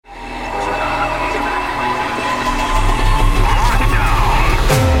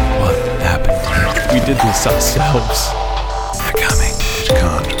did this ourselves. They're coming. It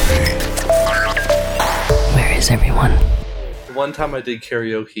can't be. Where is everyone? One time I did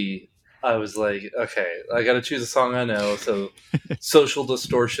karaoke, I was like, okay, I got to choose a song I know, so Social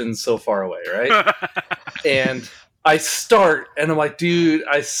Distortion, So Far Away, right? And I start, and I'm like, dude,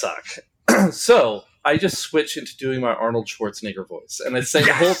 I suck. So I just switch into doing my Arnold Schwarzenegger voice, and I say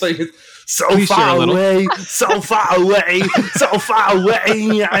the whole thing, so Please share far a little. away, so far away, so far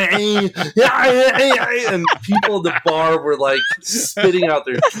away, and people in the bar were like spitting out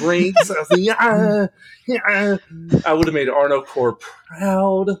their drinks. I was like, yeah. I would have made Arno Core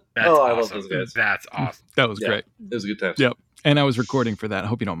proud. That's I awesome. love those guys. That's awesome. That was great. It was a good time. Yep. And I was recording for that. I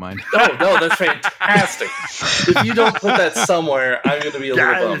hope you don't mind. Oh, no, that's fantastic. If you don't put that somewhere, I'm going to be a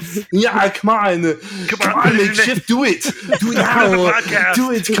little bummed. Yeah, come on, make shift, do it. Do it now.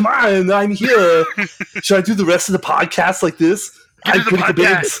 Do it, come on, I'm here. Should I do the rest of the podcast like this? I'm pretty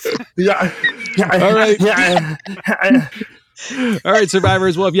good. Yeah. All right. Yeah. All right,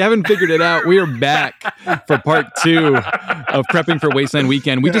 survivors. Well, if you haven't figured it out, we are back for part 2 of prepping for Wasteland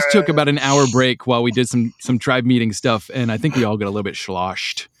weekend. We just took about an hour break while we did some tribe meeting stuff, and I think we all got a little bit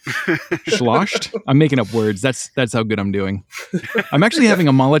sloshed. Sloshed? I'm making up words. That's how good I'm doing. I'm actually having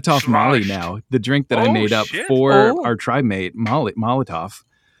a Molotov Molly now, the drink that I made up for our tribe mate, Molotov,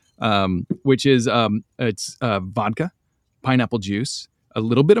 which is it's vodka, pineapple juice, a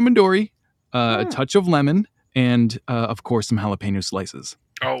little bit of Midori, a touch of lemon, and of course some jalapeno slices.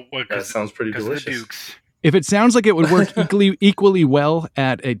 Oh, well, That sounds pretty delicious. The Dukes. If it sounds like it would work equally well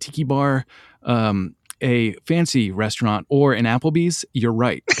at a tiki bar, a fancy restaurant, or an Applebee's, you're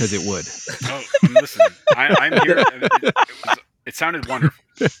right, because it would. Oh, listen, I'm here. It sounded wonderful.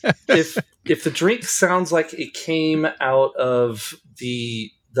 If the drink sounds like it came out of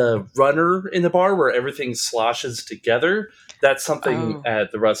the runner in the bar where everything sloshes together, that's something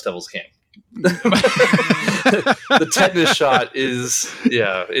at the Rust Devils camp. The tetanus shot is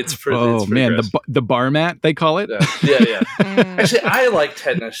it's pretty. Oh it's pretty man, gross. the bar mat they call it. Yeah. Actually, I like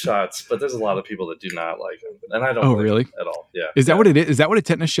tetanus shots, but there's a lot of people that do not like them, and I don't. Oh, like really? them at all? Yeah. Is that what it is? Is that what a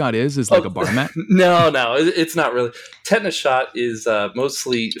tetanus shot is? Is like a bar mat? No, it's not really. Tetanus shot is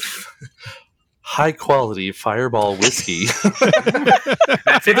mostly high quality Fireball whiskey.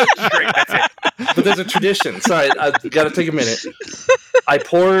 That's it. Straight. That's it. But there's a tradition. Sorry, I've got to take a minute. I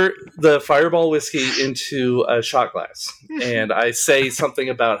pour the Fireball whiskey into a shot glass, and I say something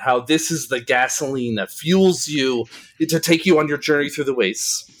about how this is the gasoline that fuels you to take you on your journey through the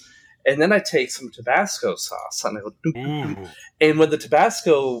wastes. And then I take some Tabasco sauce, and I go, Ooh. and when the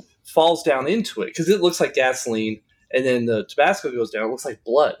Tabasco falls down into it, because it looks like gasoline, and then the Tabasco goes down, it looks like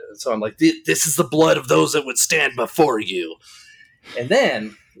blood. And so I'm like, this is the blood of those that would stand before you. And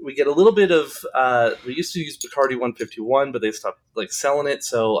then we get a little bit of, we used to use Bacardi 151, but they stopped selling it.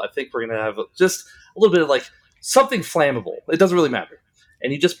 So I think we're going to have just a little bit of something flammable. It doesn't really matter.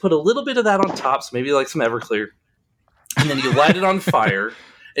 And you just put a little bit of that on top, so maybe some Everclear. And then you light it on fire.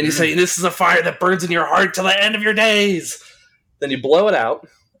 And you say, this is a fire that burns in your heart till the end of your days. Then you blow it out.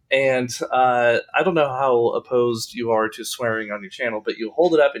 And I don't know how opposed you are to swearing on your channel, but you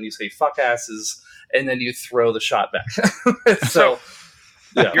hold it up and you say, fuck asses, and then you throw the shot back. So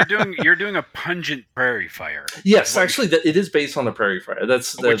yeah. You're doing a pungent prairie fire. Yes, actually, it is based on the prairie fire.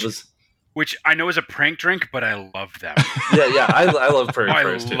 Which I know is a prank drink, but I love them. Yeah, I love prairie I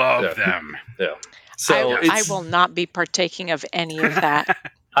fires too. love them. Yeah. So I will not be partaking of any of that.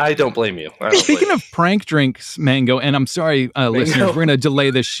 I don't blame you. Speaking of prank drinks, Mango, and I'm sorry, listeners, we're going to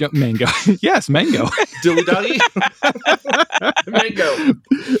delay this show. Mango. Yes, Mango. Dilly doggy. Mango.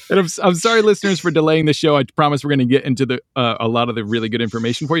 And I'm sorry, listeners, for delaying the show. I promise we're going to get into a lot of the really good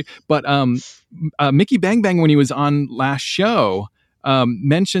information for you. But Mickey Bang Bang, when he was on last show,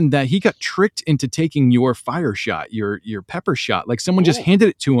 mentioned that he got tricked into taking your fire shot, your pepper shot. Like someone just handed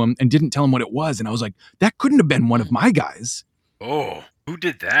it to him and didn't tell him what it was. And I was like, that couldn't have been one of my guys. Oh, who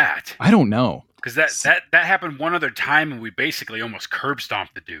did that? I don't know. Because that happened one other time, and we basically almost curb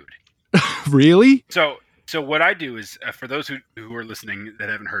stomped the dude. Really? So what I do is, for those who are listening that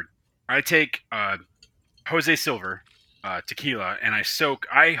haven't heard, I take Jose Silver tequila, and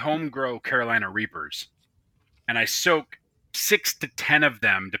I home grow Carolina Reapers, and I soak 6 to 10 of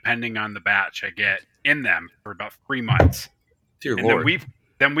them, depending on the batch I get, in them for about 3 months. Dear and Lord.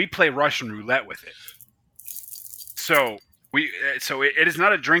 Then we play Russian roulette with it. So it is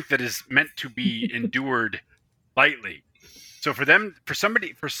not a drink that is meant to be endured lightly. So for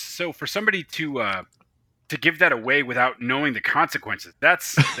somebody to give that away without knowing the consequences,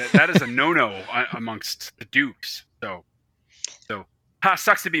 that is a no-no amongst the Dukes. So Ha,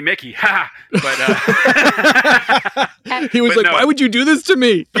 sucks to be Mickey. Ha! But He was but like, no. "Why would you do this to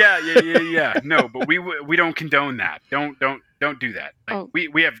me?" Yeah. No, but we don't condone that. Don't do that. Like,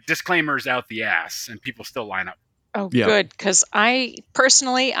 we have disclaimers out the ass, and people still line up. Oh, Yeah. good. Because I'm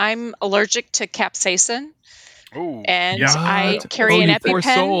allergic to capsaicin, Oh, and yeah. I What? carry Oh, an you poor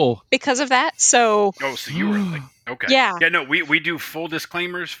EpiPen soul. because of that. So Oh, so you were like, okay. Yeah. Yeah, no, we do full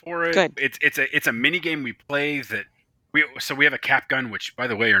disclaimers for it. Good. It's a mini game we play that we have a cap gun, which by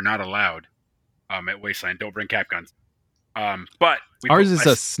the way are not allowed at Wasteland. Don't bring cap guns. But Ours is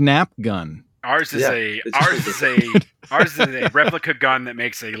a snap gun. Ours is Yeah, ours is a replica gun that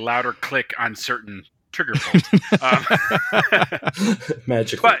makes a louder click on certain trigger bolts.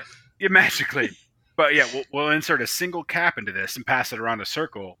 Magically. Magically. But yeah, we'll insert a single cap into this and pass it around a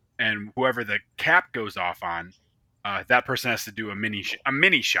circle, and whoever the cap goes off on, that person has to do a mini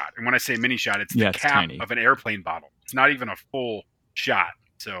shot. And when I say mini shot, it's the It's cap tiny. of an airplane bottle. It's not even a full shot.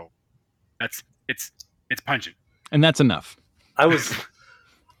 So it's pungent. And that's enough. I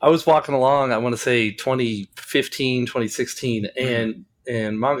was walking along, I want to say 2015, 2016, and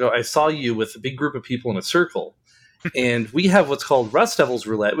Mongo, I saw you with a big group of people in a circle. And we have what's called Rust Devil's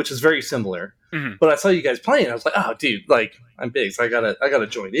Roulette, which is very similar. Mhm. But I saw you guys playing. I was like, oh, dude, like, I'm big, so I gotta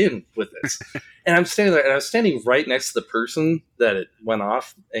join in with this. And I'm standing there, and I was standing right next to the person that it went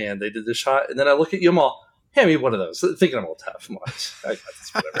off, and they did the shot. And then I look at you, I'm all, hand me one of those, thinking I'm all tough. I'm like, I got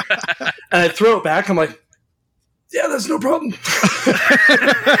this, whatever. And I throw it back. I'm like, yeah, that's no problem.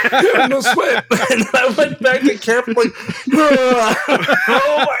 Yeah, no sweat. And I went back to camp like,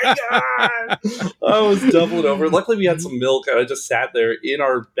 oh my God. I was doubling over. Luckily, we had some milk, and I just sat there in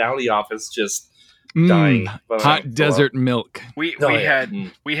our bounty office just dying. Hot desert milk. We had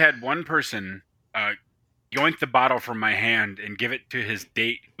one person yoink the bottle from my hand and give it to his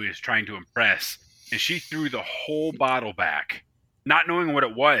date who he was trying to impress, and she threw the whole bottle back, not knowing what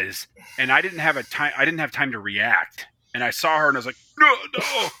it was, and I didn't have time to react. And I saw her, and I was like, no.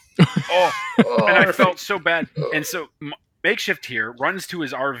 And I felt so bad. And so Makeshift here runs to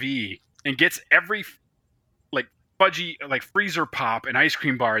his RV and gets every like fudgy, like freezer pop and ice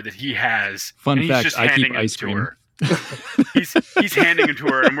cream bar that he has. Fun and he's fact, just I keep handing ice them cream. to her. He's handing it to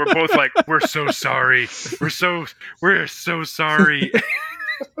her, and we're both like, we're so sorry. We're so sorry.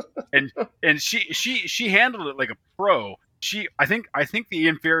 and she handled it like a pro. I think the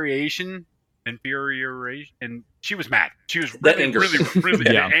infuriation, and she was mad. She was That really, anger. really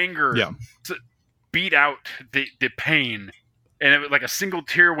Yeah. the anger Yeah. beat out the pain, and it was like a single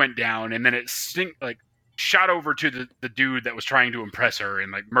tear went down, and then it shot over to the dude that was trying to impress her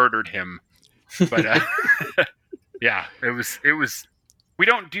and like murdered him. But yeah, it was. We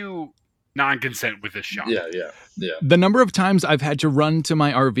don't do non-consent with this shot. Yeah. The number of times I've had to run to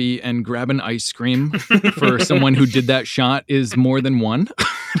my RV and grab an ice cream for someone who did that shot is more than one.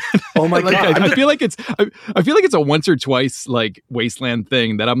 Oh my Like, God. I feel like it's a once or twice like Wasteland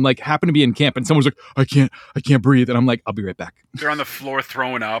thing that I'm like happen to be in camp and someone's like, I can't breathe, and I'm like, I'll be right back. They're on the floor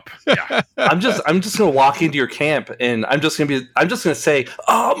throwing up. Yeah. I'm just gonna walk into your camp, and I'm just gonna say,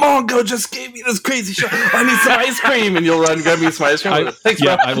 "Oh, Mongo just gave me this crazy shot. I need some ice cream," and you'll run and grab me some ice cream. Thanks,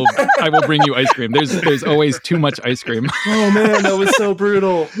 bro. I will bring you ice cream. There's always too much ice cream. Oh man, that was so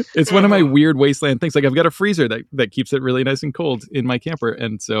brutal. It's one of my weird Wasteland things. Like I've got a freezer that keeps it really nice and cold in my camper,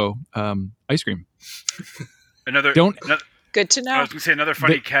 and so ice cream. Another good to I know. was going to say another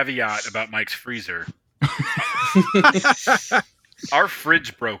funny caveat about Mike's freezer. Our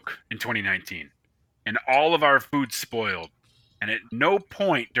fridge broke in 2019, and all of our food spoiled. And at no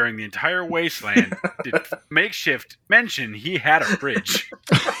point during the entire Wasteland did Makeshift mention he had a fridge.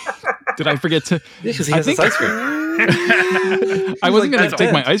 Did I forget to? Because he I has this think- ice cream. I wasn't going "That's to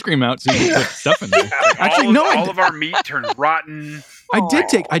take my bad." ice cream out so you could put stuff in there. Actually, all no, all of our meat turned rotten.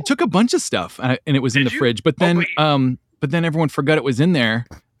 I took a bunch of stuff and it was in Did the you? fridge, but then everyone forgot it was in there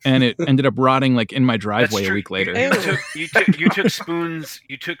and it ended up rotting like in my driveway a week later. You took Spoon's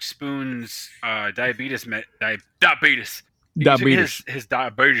diabetes. You took his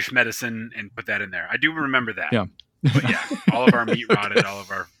diabetes medicine and put that in there. I do remember that. Yeah. But yeah, all of our meat rotted.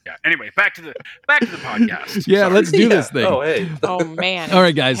 Anyway, back to the podcast. Yeah, Sorry. let's do this thing. Oh hey. Oh man. All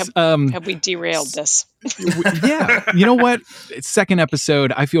right, guys. Have we derailed this? Yeah. You know what? It's second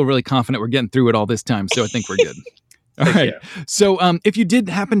episode. I feel really confident we're getting through it all this time, so I think we're good. All right. So if you did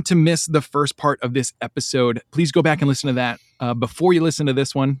happen to miss the first part of this episode, please go back and listen to that before you listen to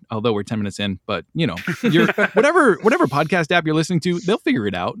this one, although we're 10 minutes in. But, you know, whatever podcast app you're listening to, they'll figure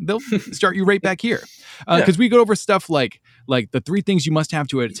it out. They'll start you right back here. Because we go over stuff like like the 3 things you must have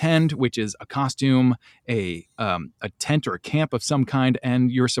to attend, which is a costume, a tent or a camp of some kind,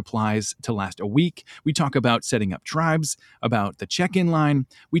 and your supplies to last a week. We talk about setting up tribes, about the check-in line.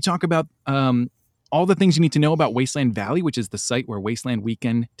 We talk about all the things you need to know about Wasteland Valley, which is the site where Wasteland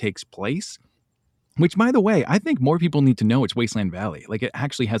Weekend takes place. Which, by the way, I think more people need to know it's Wasteland Valley. Like, it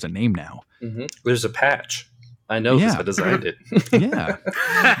actually has a name now. Mm-hmm. There's a patch. I know because I designed it. Yeah.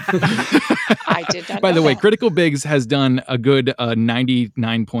 I did not By know the way, that. Critical Bigs has done a good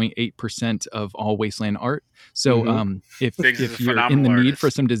 99.8% of all Wasteland art. So Biggs is if a you're in the phenomenal need artist. for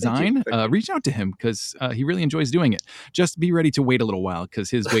some design, Thank you. reach out to him because he really enjoys doing it. Just be ready to wait a little while because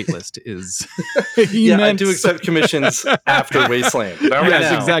his wait list is Yeah, I immense. do accept commissions after Wasteland. Not right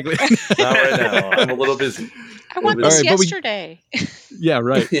Yes, now. exactly. Not right now. I'm a little busy. I want All this right, but we- yesterday. Yeah,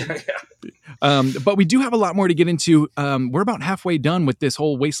 right. Yeah. But we do have a lot more to get into. We're about halfway done with this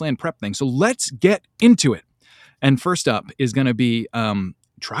whole Wasteland prep thing. So let's get into it. And first up is going to be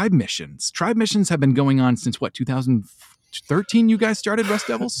tribe missions. Tribe missions have been going on since what, 2013 you guys started Rust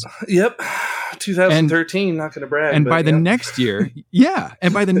Devils? Yep. 2013, not going to brag. And but by the yeah.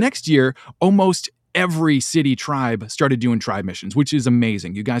 next year, almost every city tribe started doing tribe missions, which is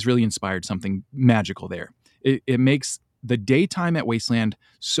amazing. You guys really inspired something magical there. It makes the daytime at Wasteland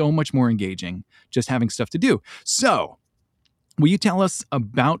so much more engaging, just having stuff to do. So, will you tell us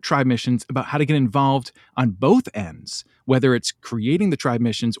about tribe missions, about how to get involved on both ends, whether it's creating the tribe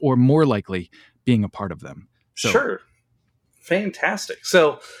missions or more likely being a part of them? So, Sure. Fantastic.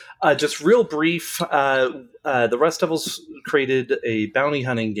 So, just real brief, the Rust Devils created a bounty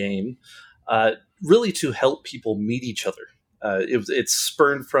hunting game really to help people meet each other. It's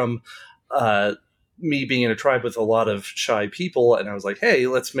spurned from me being in a tribe with a lot of shy people, and I was like, hey,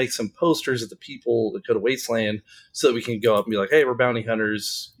 let's make some posters of the people that go to Wasteland so that we can go up and be like, hey, we're bounty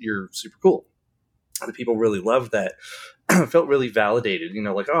hunters, you're super cool. And the people really loved that. Felt really validated,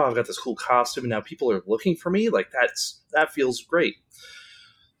 like, oh, I've got this cool costume and now people are looking for me. Like, that feels great.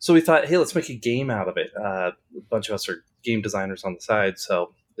 So we thought, hey, let's make a game out of it. A bunch of us are game designers on the side,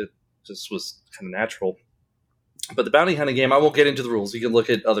 so it just was kind of natural. But the bounty hunting game, I won't get into the rules. You can look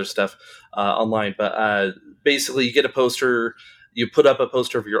at other stuff online. But basically, you get a poster, you put up a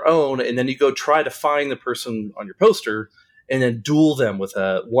poster of your own, and then you go try to find the person on your poster and then duel them with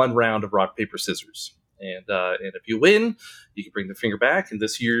one round of rock, paper, scissors. And if you win, you can bring the finger back. And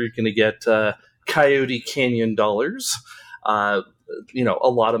this year, you're going to get Coyote Canyon dollars. A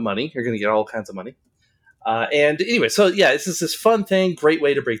lot of money. You're going to get all kinds of money. And anyway, so yeah, this is this fun thing, great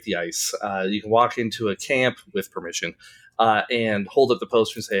way to break the ice. You can walk into a camp with permission and hold up the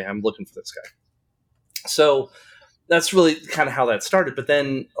poster and say, I'm looking for this guy. So that's really kind of how that started. But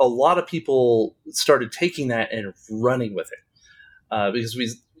then a lot of people started taking that and running with it because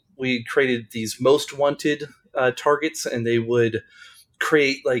we created these most wanted targets, and they would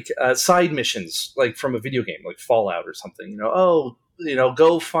create like side missions, like from a video game, like Fallout or something. Go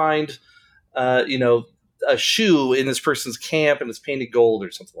find, a shoe in this person's camp and it's painted gold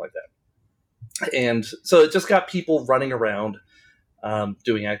or something like that. And so it just got people running around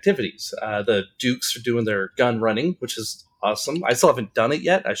doing activities. The Dukes are doing their gun running, which is awesome. I still haven't done it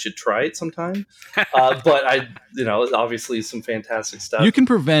yet. I should try it sometime. But obviously some fantastic stuff. you can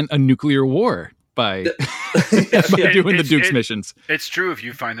prevent a nuclear war by, by doing the Duke's missions. It's true if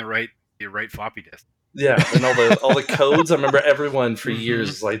you find the right floppy disk. Yeah, and all the codes. I remember everyone for years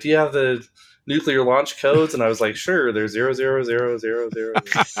was like, do you have the nuclear launch codes? And I was like, sure, they're 00000.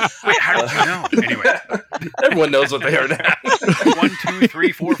 Wait, how did you know? Anyway, Everyone knows what they are now. 1, 2,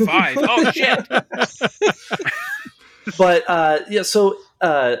 3, 4, 5. Oh shit! But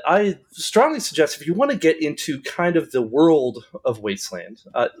I strongly suggest if you want to get into kind of the world of Wasteland,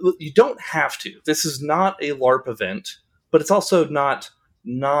 you don't have to. This is not a LARP event, but it's also not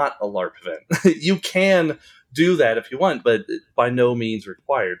a LARP event. You can do that if you want, but by no means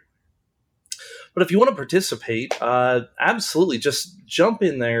required. But if you want to participate, absolutely, just jump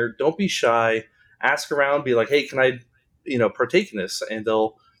in there. Don't be shy. Ask around. Be like, hey, can I, partake in this? And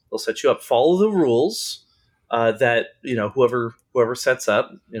they'll set you up. Follow the rules that whoever sets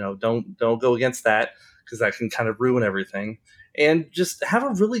up. Don't go against that because that can kind of ruin everything. And just have a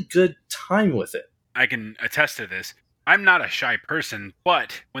really good time with it. I can attest to this. I'm not a shy person,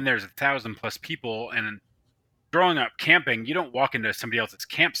 but when there's 1,000+ people and growing up camping, you don't walk into somebody else's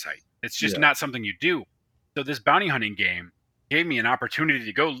campsite. It's just not something you do. So this bounty hunting game gave me an opportunity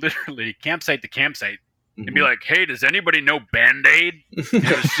to go literally campsite to campsite and be like, hey, does anybody know Band-Aid?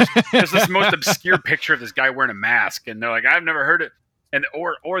 There's this most obscure picture of this guy wearing a mask. And they're like, I've never heard it. And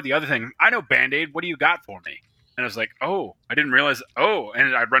or the other thing, I know Band-Aid. What do you got for me? And I was like, oh, I didn't realize. Oh,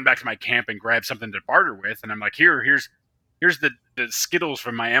 and I'd run back to my camp and grab something to barter with. And I'm like, here's here's the Skittles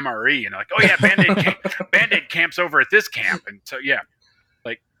from my MRE, and like, oh yeah, Band-Aid camps over at this camp, and so yeah,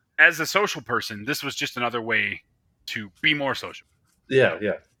 like as a social person, this was just another way to be more social. Yeah.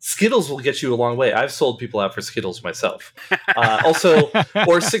 Skittles will get you a long way. I've sold people out for Skittles myself. Also,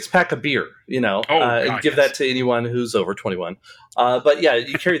 or a 6-pack of beer, and give that to anyone who's over 21. But yeah,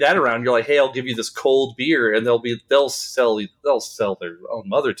 you carry that around. You're like, hey, I'll give you this cold beer, and they'll sell their own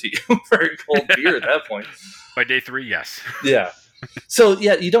mother to you for a cold beer at that point. By day 3, yes. Yeah. So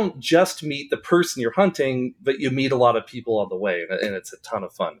yeah, you don't just meet the person you're hunting, but you meet a lot of people on the way, and it's a ton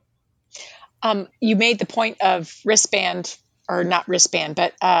of fun. You made the point of wristband, or not wristband,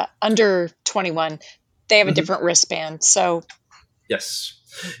 but under 21, they have a different wristband. So, yes,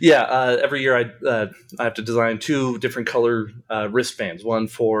 yeah. Every year I have to design 2 different color wristbands. One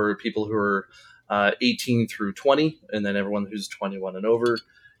for people who are 18 through 20, and then everyone who's 21 and over.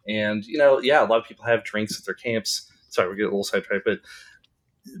 And a lot of people have drinks at their camps. Sorry, we're getting a little sidetracked, but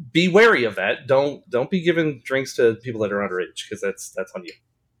be wary of that. Don't be giving drinks to people that are underage, because that's on you.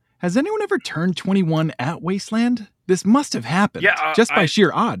 Has anyone ever turned 21 at Wasteland? This must have happened, just by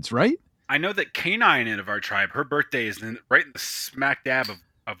sheer odds, right? I know that Canine of our tribe, her birthday is right in the smack dab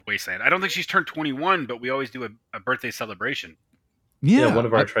of Wasteland. I don't think she's turned 21, but we always do a birthday celebration. Yeah, one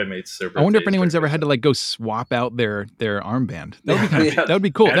of our tribe mates. I wonder if anyone's ever had to go swap out their armband. That would be that would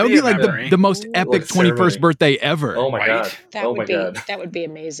be cool. That would be like the most epic 21st birthday ever. Oh my god! That would be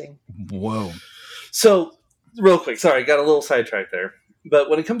amazing. Whoa! So real quick, sorry, I got a little sidetracked there.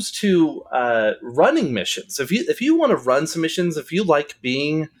 But when it comes to running missions, if you want to run some missions, if you like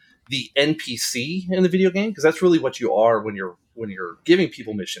being the NPC in the video game, because that's really what you are when you're giving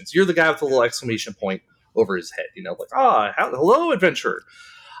people missions, you're the guy with the little exclamation point over his head, hello, adventurer.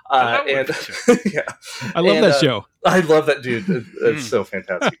 And yeah, I love that show. I love that dude. It's so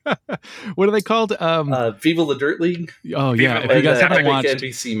fantastic. What are they called? Viva la Dirt League. Oh yeah, if you guys haven't watched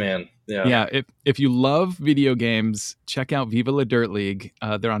NBC man. Yeah. If you love video games, check out Viva la Dirt League.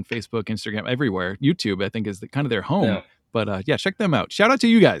 They're on Facebook, Instagram, everywhere. YouTube, I think, is kind of their home. Yeah. But check them out. Shout out to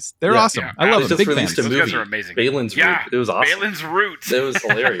you guys. They're awesome. I love them. Big fans. Those guys are amazing. Balin's Root. It was awesome. Balin's Root. It was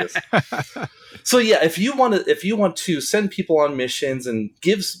hilarious. So yeah, if you want to send people on missions and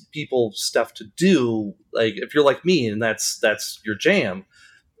give people stuff to do, like if you're like me and that's your jam,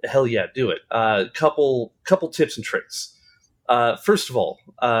 hell yeah, do it. Couple tips and tricks. First of all,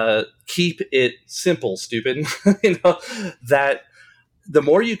 keep it simple, stupid. That the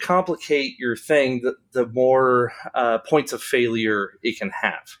more you complicate your thing, the more points of failure it can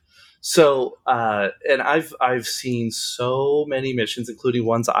have. So, and I've seen so many missions, including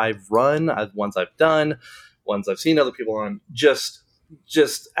ones I've run, ones I've done, ones I've seen other people on, just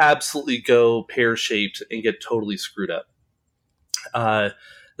absolutely go pear-shaped and get totally screwed up.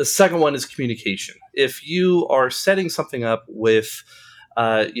 The second one is communication. If you are setting something up with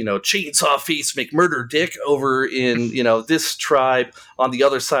Chainsaw Face McMurder Dick over in, this tribe on the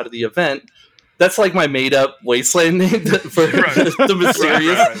other side of the event, that's like my made-up Wasteland name for the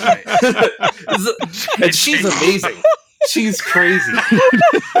mysterious. Right. And she's amazing. She's crazy.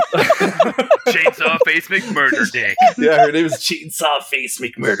 Chainsaw Face McMurder Dick. Yeah, her name is Chainsaw Face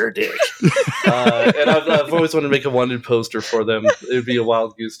McMurder Dick. And I've always wanted to make a wanted poster for them. It would be a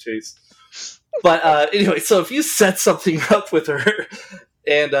wild goose chase. But anyway, so if you set something up with her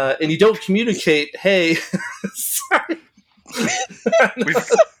and you don't communicate, hey, sorry.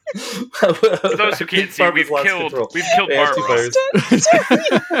 For those who can't see, we've killed Barbara.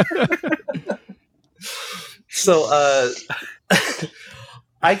 So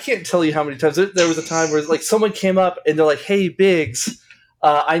I can't tell you how many times there was a time where like someone came up and they're like, "Hey, Biggs,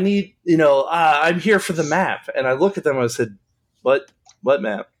 I need I'm here for the map." And I look at them and I said, "What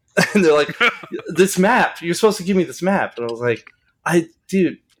map?" And they're like, "This map. You're supposed to give me this map." And I was like,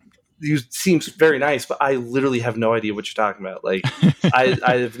 "Dude, you seem very nice, but I literally have no idea what you're talking about. Like,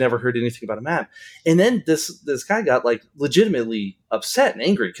 I've never heard anything about a map." And then this guy got like legitimately upset and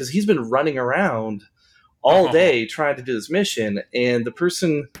angry because he's been running around all day trying to do this mission, and the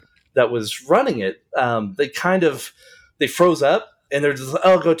person that was running it, they froze up and they're just like,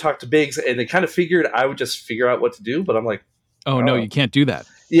 "Oh, go talk to Biggs," and they kind of figured I would just figure out what to do, but I'm like, "Oh no, you can't do that."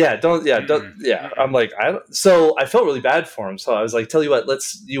 I'm like, so I felt really bad for him. So I was like, "Tell you what,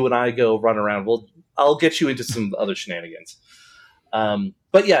 let's you and I go run around. I'll get you into some other shenanigans."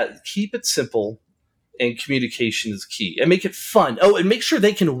 But yeah, keep it simple, and communication is key, and make it fun. Oh, and make sure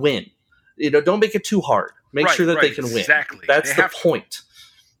they can win. Don't make it too hard. Make sure that they can win. Exactly. That's the point.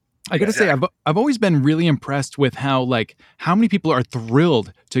 I gotta say, I've always been really impressed with how many people are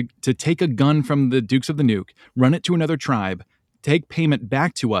thrilled to take a gun from the Dukes of the Nuke, run it to another tribe, take payment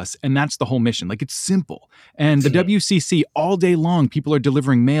back to us, and that's the whole mission. Like, it's simple. And the WCC, all day long, people are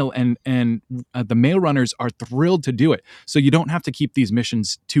delivering mail, and the mail runners are thrilled to do it. So you don't have to keep these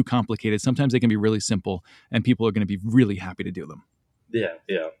missions too complicated. Sometimes they can be really simple, and people are going to be really happy to do them. Yeah.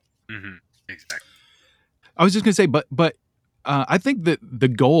 Mm-hmm. Exactly. I was just going to say, but I think that the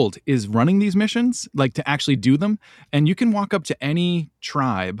gold is running these missions, like to actually do them. And you can walk up to any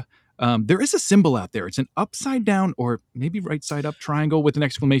tribe. There is a symbol out there. It's an upside down or maybe right side up triangle with an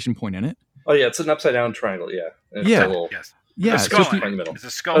exclamation point in it. Oh yeah, it's an upside down triangle. Yeah. And Yeah. It's a little, Yes. Yeah. A skull so if in you- it. There's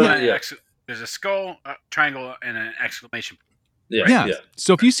a skull. There's a skull, triangle, and an exclamation point. Yeah.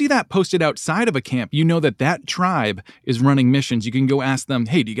 So if you see that posted outside of a camp, you know that tribe is running missions. You can go ask them,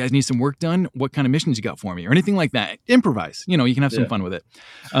 hey, do you guys need some work done? What kind of missions you got for me? Or anything like that. Improvise. You can have some fun with it.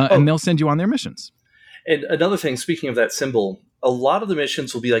 And they'll send you on their missions. And another thing, speaking of that symbol, a lot of the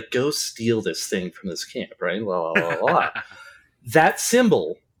missions will be like, go steal this thing from this camp, right? La, la, la, la. That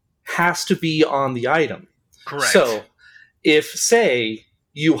symbol has to be on the item. Correct. So if, say,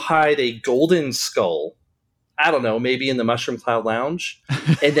 you hide a golden skull, I don't know, maybe in the Mushroom Cloud Lounge,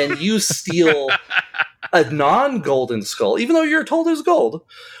 and then you steal a non-golden skull, even though you're told it's gold,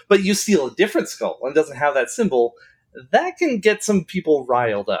 but you steal a different skull and it doesn't have that symbol, that can get some people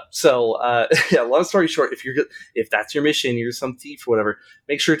riled up. So, long story short, if that's your mission, you're some thief or whatever,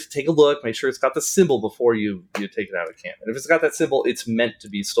 make sure to take a look, make sure it's got the symbol before you take it out of camp. And if it's got that symbol, it's meant to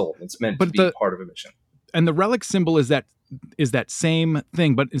be stolen. It's meant to be part of a mission. And the relic symbol is that same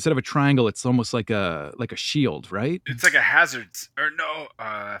thing, but instead of a triangle, it's almost like a shield, right? It's like a hazard, or no?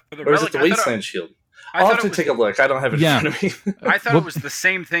 For the or is relic, it the Wasteland shield? I'll have to take a look. I don't have it in front of me. I thought it was the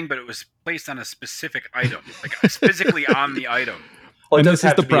same thing, but it was placed on a specific item, like physically on the item. Well, it And does this is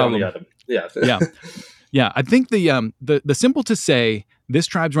have the to be on the problem. item. Yeah. Yeah. I think the symbol to say this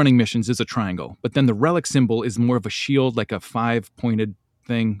tribe's running missions is a triangle, but then the relic symbol is more of a shield, like a 5-pointed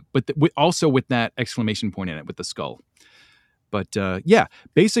thing, but also with that exclamation point in it with the skull. But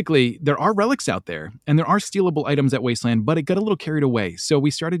basically there are relics out there and there are stealable items at Wasteland, but it got a little carried away. So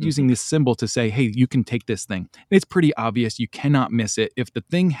we started using this symbol to say, hey, you can take this thing. It's pretty obvious. You cannot miss it. If the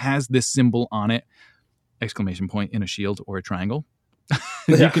thing has this symbol on it, exclamation point in a shield or a triangle,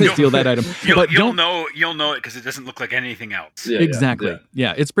 you can steal that item. You'll know it because it doesn't look like anything else. Yeah, exactly.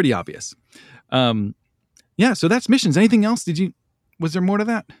 Yeah, it's pretty obvious. So that's missions. Anything else? Was there more to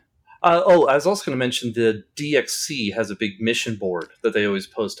that? I was also going to mention the DXC has a big mission board that they always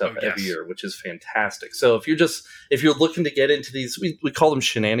post up every year, which is fantastic. So if you're looking to get into these, we call them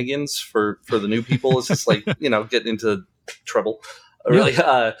shenanigans for the new people. It's just like, getting into trouble, really,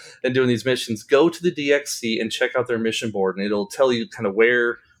 and doing these missions. Go to the DXC and check out their mission board, and it'll tell you kind of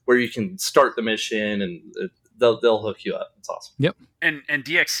where you can start the mission, and they'll hook you up. It's awesome. Yep. And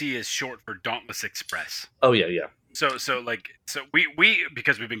DXC is short for Dauntless Express. Oh yeah. So we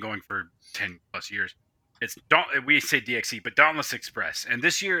because we've been going for 10 plus years, we say DXC, but Dauntless Express. And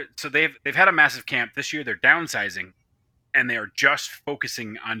this year, so they've had a massive camp. This year they're downsizing, and they are just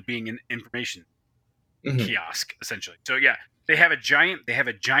focusing on being an information kiosk essentially. So yeah, they have a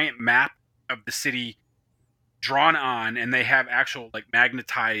giant map of the city drawn on, and they have actual like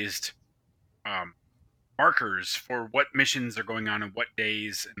magnetized markers for what missions are going on and what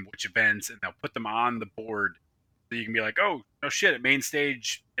days and which events, and they'll put them on the board. So you can be like, oh, no shit, at main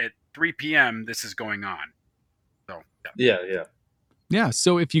stage at 3 p.m., this is going on. So, Yeah.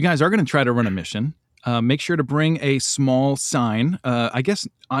 So if you guys are going to try to run a mission, make sure to bring a small sign. I guess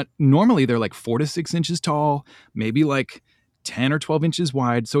normally they're like 4 to 6 inches tall, maybe like 10 or 12 inches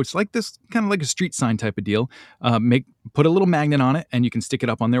wide. So it's like this kind of like a street sign type of deal. Put a little magnet on it and you can stick it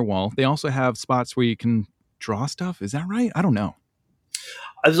up on their wall. They also have spots where you can draw stuff. Is that right? I don't know.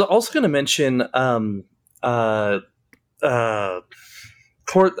 I was also going to mention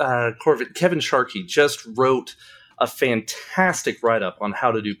Kevin Sharkey just wrote a fantastic write-up on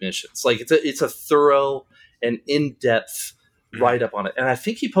how to do missions. Like it's a thorough and in-depth write-up on it. And I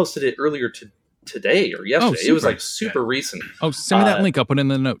think he posted it earlier today or yesterday. It was like super recent. Oh, send me that link. I'll put it in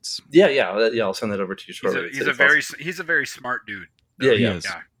the notes. Yeah. I'll send that over to you shortly. He's a very smart dude. Yeah, he is.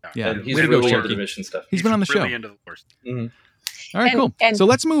 Yeah. And he's really into the mission stuff. He's been on the show. Really into the Wars. Mm-hmm. All right, cool. So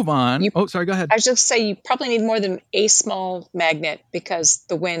let's move on. Sorry, go ahead. I was just say you probably need more than a small magnet because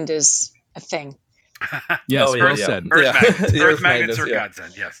the wind is a thing. Yes, well said. Earth magnets are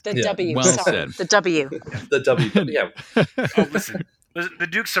godsend, yes. The W. Well said. The W. The W, yeah. Oh, listen. The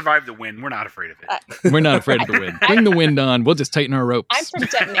Duke survived the wind. We're not afraid of it. We're not afraid of the wind. Bring the wind on. We'll just tighten our ropes. I'm from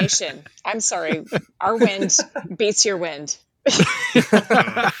detonation. I'm sorry. Our wind beats your wind.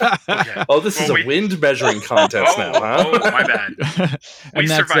 Okay. Oh, this is a wind measuring contest now, huh? Oh, my bad. We And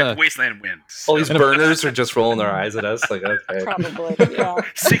that's, survived Wasteland winds. All these burners are just rolling their eyes at us. Like, okay. Probably, yeah.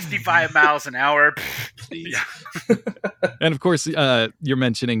 65 miles an hour. Yeah. And of course, you're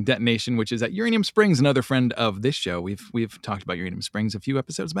mentioning detonation, which is at Uranium Springs, another friend of this show. We've talked about Uranium Springs a few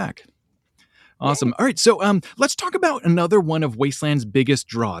episodes back. Awesome. All right, so let's talk about another one of Wasteland's biggest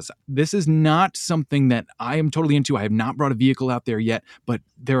draws. This is not something that I am totally into. I have not brought a vehicle out there yet, but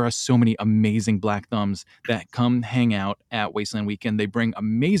there are so many amazing Black Thumbs that come hang out at Wasteland Weekend. They bring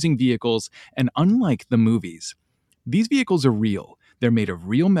amazing vehicles, and unlike the movies, these vehicles are real. They're made of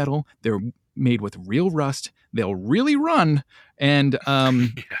real metal. They're made with real rust. They'll really run. And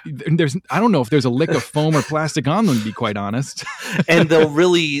there's, I don't know if there's a lick of foam or plastic on them, to be quite honest. And they'll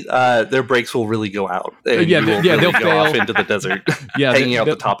really, their brakes will really go out. And Yeah, you will yeah, really they'll go fail. off into the desert, Yeah, hanging out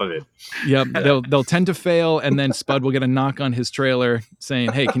they'll- the top of it. Yeah, they'll tend to fail, and then Spud will get a knock on his trailer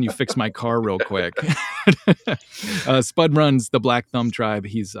saying, "Hey, can you fix my car real quick?" Spud runs the Black Thumb tribe.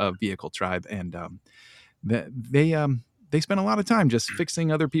 He's a vehicle tribe, and they spend a lot of time just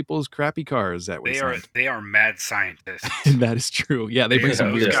fixing other people's crappy cars at Wasteland. They are mad scientists. That is true. Yeah, they bring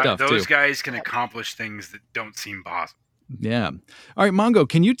some Those weird guys, stuff those too. guys can accomplish things that don't seem possible. Yeah. All right, Mongo,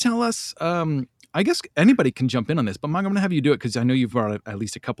 can you tell us? I guess anybody can jump in on this, but Mongo, I'm going to have you do it because I know you've brought at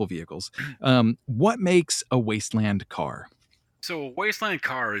least a couple vehicles. What makes a Wasteland car? So a Wasteland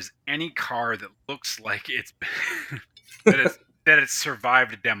car is any car that looks like it's that it's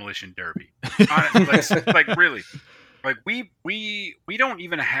survived a demolition derby. Like really. Like we don't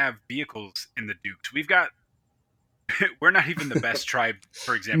even have vehicles in the Dukes. We're not even the best tribe,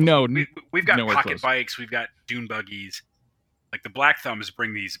 for example. No, we've got nowhere pocket close. bikes, we've got dune buggies. Like the Black Thumbs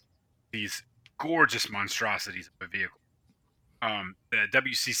bring these gorgeous monstrosities of a vehicle. The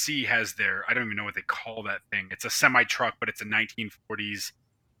WCC has their, I don't even know what they call that thing. It's a semi truck, but it's a 1940s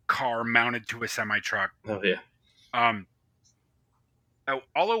car mounted to a semi truck. Oh, yeah. All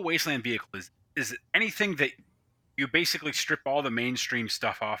a Wasteland vehicle is anything that you basically strip all the mainstream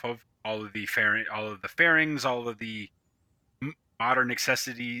stuff off of, all of the fairings, all of the modern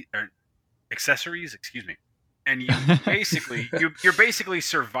accessories, excuse me, and you're basically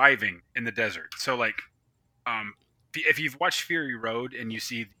surviving in the desert. So like, if you've watched Fury Road and you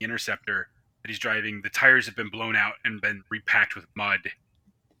see the Interceptor that he's driving, the tires have been blown out and been repacked with mud.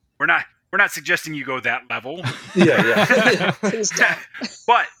 We're not suggesting you go that level. Yeah. Please don't.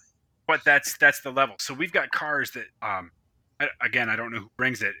 But that's the level. So we've got cars that again, I don't know who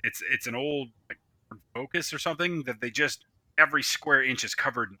brings it. It's an old like Focus or something that they just every square inch is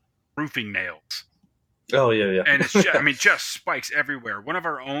covered in roofing nails. Oh, yeah. And it's just spikes everywhere. One of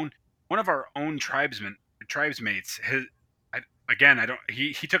our own tribesmates,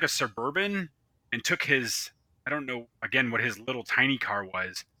 he took a Suburban and took his, I don't know again what his little tiny car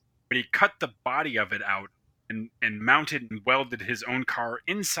was, but he cut the body of it out and mounted and welded his own car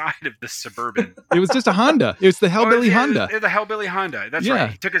inside of the Suburban. It was just a Honda. It was the Hellbilly Honda. The Hellbilly Honda. That's Yeah. right.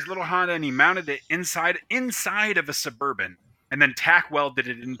 He took his little Honda and he mounted it inside of a Suburban, and then tack welded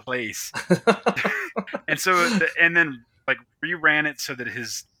it in place. And then like reran it so that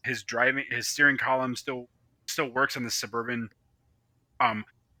his steering column still works on the Suburban.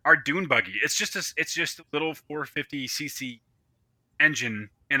 Our dune buggy. It's just a little 450cc engine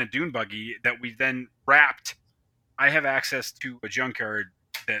in a dune buggy that we then wrapped. I have access to a junkyard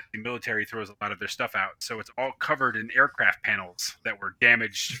that the military throws a lot of their stuff out, so it's all covered in aircraft panels that were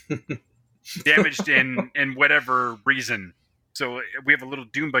damaged in whatever reason. So we have a little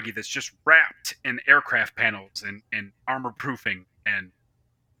dune buggy that's just wrapped in aircraft panels and armor proofing and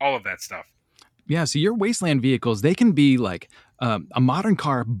all of that stuff. Yeah, so your Wasteland vehicles, they can be like a modern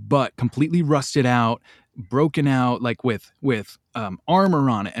car, but completely rusted out, broken out, like with armor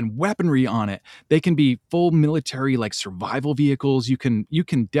on it and weaponry on it. They can be full military, like survival vehicles. You can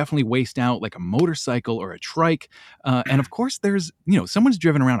definitely waste out like a motorcycle or a trike. And of course, there's someone's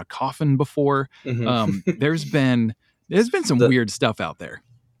driven around a coffin before. Mm-hmm. There's been some weird stuff out there.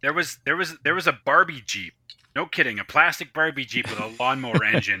 There was a Barbie Jeep. No kidding, a plastic Barbie Jeep with a lawnmower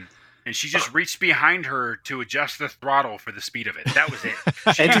engine. And she just reached behind her to adjust the throttle for the speed of it. That was it.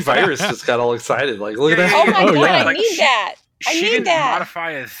 Antivirus just got all excited. Like, look at that. Oh my Oh, god, yeah. I need that. I She need didn't that. modify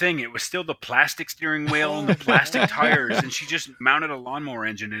a thing. It was still the plastic steering wheel and the plastic tires, and she just mounted a lawnmower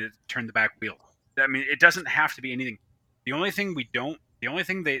engine and it turned the back wheel. I mean, it doesn't have to be anything. The only thing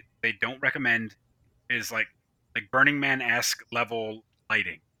they don't recommend is like Burning Man-esque level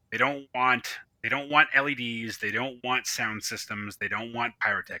lighting. They don't want LEDs. They don't want sound systems. They don't want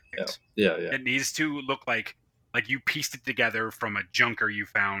pyrotechnics. Yeah. It needs to look like you pieced it together from a junker you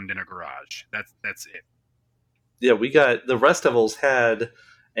found in a garage. That's it. yeah, we got the rest of us had,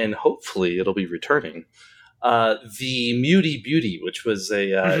 and hopefully it'll be returning. The Muty Beauty, which was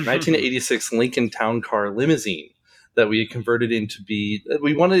a 1986 Lincoln Town Car limousine that we had converted into be.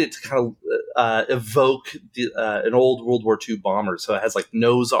 We wanted it to kind of evoke an old World War II bomber, so it has like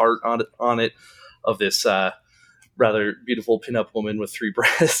nose art on it of this rather beautiful pinup woman with 3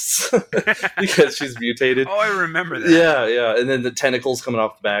 breasts because she's mutated. Oh, I remember that. Yeah, and then the tentacles coming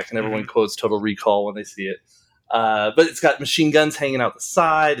off the back, and everyone quotes Total Recall when they see it. But it's got machine guns hanging out the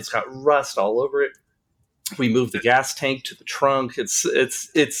side. It's got rust all over it. We moved the gas tank to the trunk. It's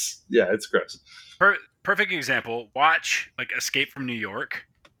gross. Perfect example. Watch like Escape from New York,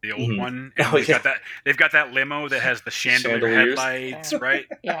 the old one. And they've got that limo that has the chandelier headlights, right?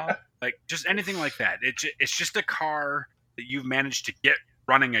 Yeah. Like just anything like that. It's just a car that you've managed to get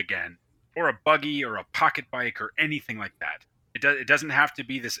running again, or a buggy, or a pocket bike, or anything like that. It doesn't have to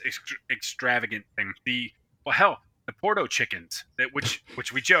be this extravagant thing. The Porto chickens,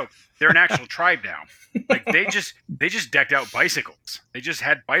 which we joke, they're an actual tribe now. Like they just decked out bicycles. They just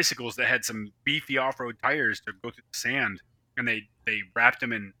had bicycles that had some beefy off-road tires to go through the sand, and they wrapped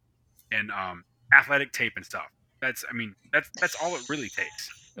them in athletic tape and stuff. That's all it really takes.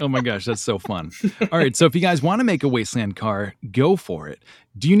 Oh my gosh, that's so fun. All right, so if you guys want to make a Wasteland car, go for it.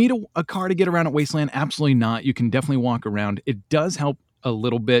 Do you need a car to get around at Wasteland? Absolutely not. You can definitely walk around. It does help a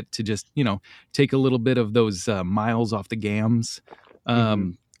little bit to just, take a little bit of those miles off the gams.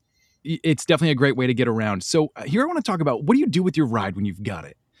 It's definitely a great way to get around. So here I want to talk about, what do you do with your ride when you've got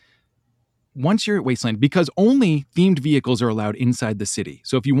it? Once you're at Wasteland, because only themed vehicles are allowed inside the city.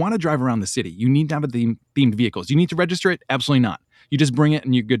 So if you want to drive around the city, you need to have themed vehicles. You need to register it? Absolutely not. You just bring it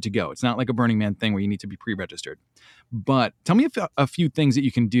and you're good to go. It's not like a Burning Man thing where you need to be pre-registered. But tell me a few things that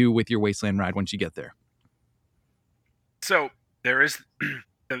you can do with your Wasteland ride once you get there. So there is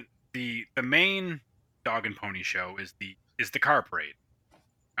the main dog and pony show is the car parade.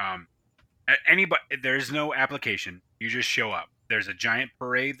 There's no application. You just show up. There's a giant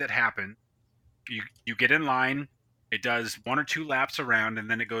parade that happens. You get in line. It does 1 or 2 laps around, and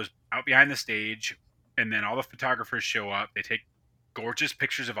then it goes out behind the stage. And then all the photographers show up. They take gorgeous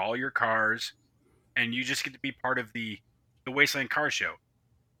pictures of all your cars, and you just get to be part of the Wasteland Car Show.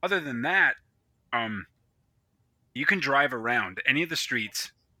 Other than that, you can drive around any of the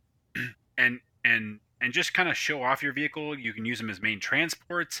streets and just kind of show off your vehicle. You can use them as main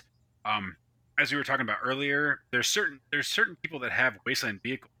transports. As we were talking about earlier, there's certain people that have Wasteland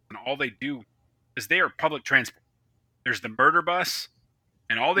vehicles, and all they do is they are public transport. There's the murder bus,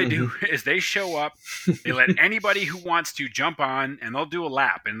 and all they do is they show up, they let anybody who wants to jump on, and they'll do a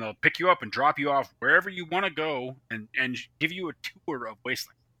lap, and they'll pick you up and drop you off wherever you want to go, and give you a tour of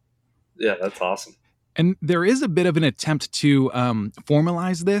Wasteland. Yeah, that's awesome. And there is a bit of an attempt to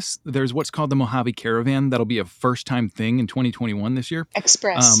formalize this. There's what's called the Mojave Caravan. That'll be a first-time thing in 2021 this year.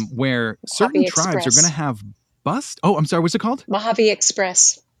 Express. Where certain tribes are going to have bus. Oh, I'm sorry. What's it called? Mojave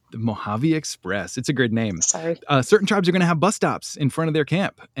Express. The Mojave Express. It's a good name. Sorry. Certain tribes are going to have bus stops in front of their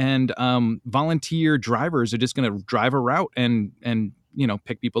camp, and volunteer drivers are just going to drive a route and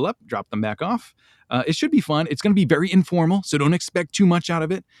pick people up, drop them back off. It should be fun. It's going to be very informal, so don't expect too much out of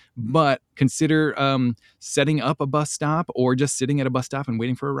it. But consider setting up a bus stop or just sitting at a bus stop and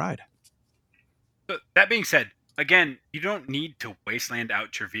waiting for a ride. So that being said, again, you don't need to Wasteland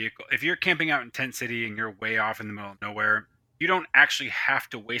out your vehicle. If you're camping out in Tent City and you're way off in the middle of nowhere, you don't actually have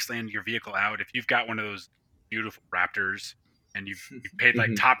to Wasteland your vehicle out. If you've got one of those beautiful Raptors and you've paid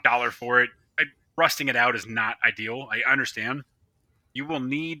like top dollar for it, rusting it out is not ideal. I understand. You will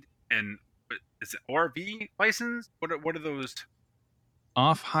need is it ORV license? What are those?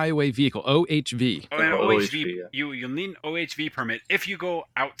 Off-highway vehicle, OHV. Oh, an OHV. Yeah. You'll need an OHV permit if you go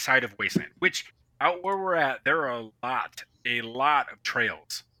outside of Wasteland, which out where we're at, there are a lot of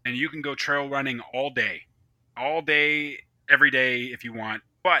trails, and you can go trail running all day, every day if you want.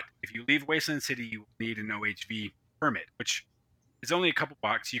 But if you leave Wasteland City, you need an OHV permit, which is only a couple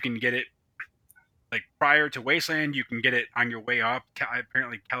bucks. You can get it like prior to Wasteland. You can get it on your way up.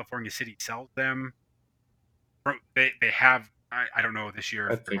 Apparently, California City sells them. They have. I don't know this year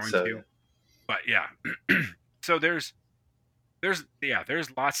if they're going to, but yeah. So there's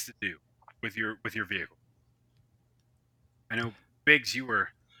lots to do with your vehicle. I know, Biggs, you were.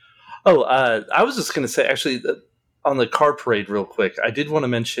 Oh, I was just going to say, actually, on the car parade real quick, I did want to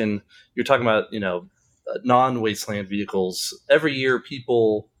mention, you're talking about, non-Wasteland vehicles. Every year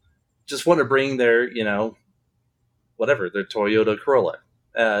people just want to bring their, their Toyota Corolla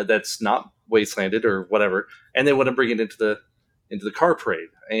that's not Wastelanded or whatever, and they want to bring it into the car parade.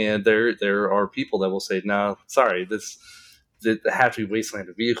 And there are people that will say, no, sorry, that have to be Wasteland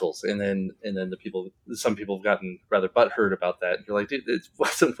vehicles, and then some people have gotten rather butthurt about that. And you're like, dude, it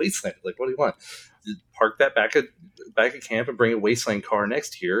wasn't Wasteland. Like, what do you want? Park that back at camp and bring a Wasteland car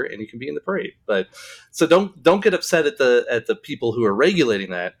next year, and you can be in the parade. But so don't get upset at the people who are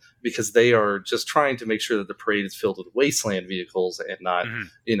regulating that, because they are just trying to make sure that the parade is filled with Wasteland vehicles and not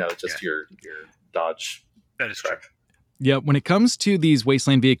just your Dodge. That is true. Yeah, when it comes to these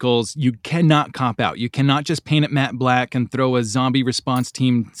Wasteland vehicles, you cannot cop out. You cannot just paint it matte black and throw a zombie response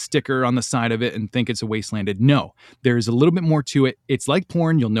team sticker on the side of it and think it's a Wastelanded. No, there's a little bit more to it. It's like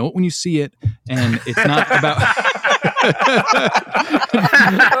porn. You'll know it when you see it. And it's not about...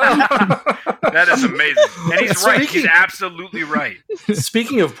 That is amazing. And he's right. He's absolutely right.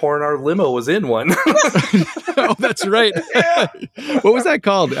 Speaking of porn, our limo was in one. Oh, that's right. What was that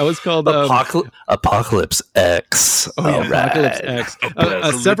called? That was called... Apocalypse X. Oh, yeah, Apocalypse X.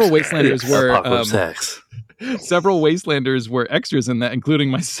 Several Wastelanders were... Apocalypse X. Several Wastelanders were extras in that, including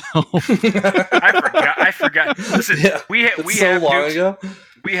myself. I forgot. Listen, we have long Dukes, ago.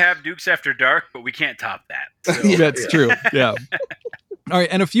 We have Dukes After Dark, but we can't top that. So. That's true. Yeah. All right,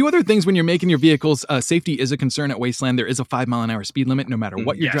 and a few other things when you're making your vehicles. Safety is a concern at Wasteland. There is a 5-mile-an-hour speed limit no matter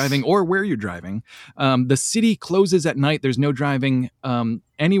what you're driving or where you're driving. The city closes at night. There's no driving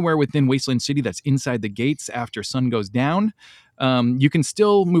anywhere within Wasteland City that's inside the gates after sun goes down. You can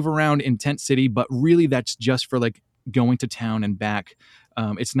still move around in Tent City, but really that's just for like going to town and back.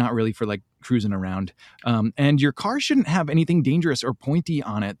 It's not really for like cruising around. And your car shouldn't have anything dangerous or pointy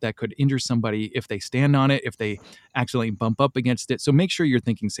on it that could injure somebody if they stand on it, if they accidentally bump up against it. So make sure you're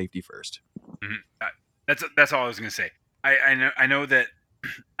thinking safety first. Mm-hmm. That's all I was going to say. I know that,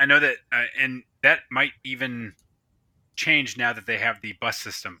 and that might even change now that they have the bus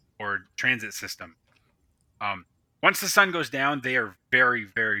system or transit system. Once the sun goes down, they are very,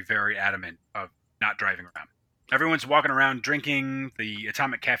 very, very adamant of not driving around. Everyone's walking around drinking. The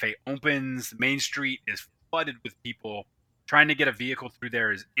Atomic Cafe opens. Main Street is flooded with people. Trying to get a vehicle through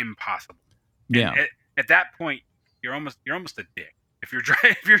there is impossible. Yeah. And at that point, you're almost a dick. If you're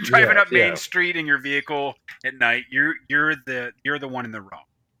driving up Main Street in your vehicle at night, you're the one in the wrong.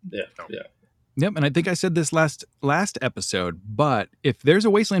 Yeah. So. Yeah. Yep, and I think I said this last episode, but if there's a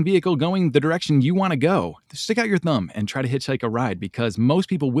Wasteland vehicle going the direction you want to go, stick out your thumb and try to hitchhike a ride, because most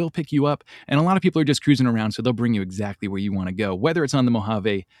people will pick you up, and a lot of people are just cruising around, so they'll bring you exactly where you want to go, whether it's on the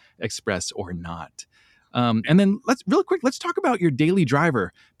Mojave Express or not. And then let's talk about your daily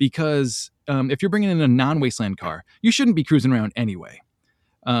driver, because if you're bringing in a non-Wasteland car, you shouldn't be cruising around anyway.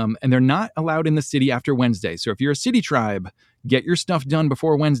 And they're not allowed in the city after Wednesday. So if you're a city tribe, get your stuff done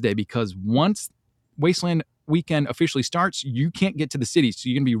before Wednesday, because once Wasteland weekend officially starts, you can't get to the city. So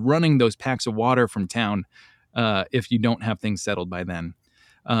you're going to be running those packs of water from town if you don't have things settled by then.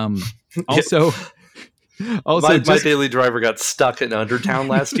 Also, my daily driver got stuck in Undertown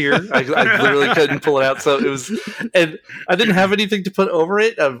last year. I literally couldn't pull it out. So it was, and I didn't have anything to put over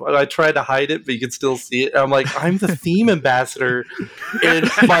it. I tried to hide it, but you could still see it. And I'm like, I'm the theme ambassador, and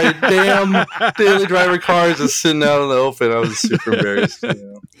my damn daily driver car is just sitting out in the open. I was super embarrassed.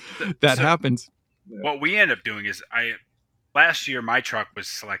 That happens. What we end up doing is last year my truck was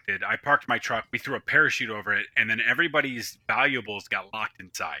selected. I parked my truck. We threw a parachute over it, and then everybody's valuables got locked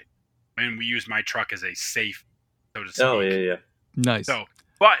inside. And we used my truck as a safe, so to speak. Oh, yeah. Nice. So,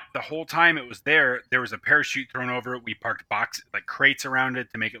 but the whole time it was there was a parachute thrown over it. We parked crates around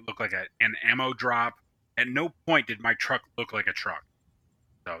it to make it look like an ammo drop. At no point did my truck look like a truck.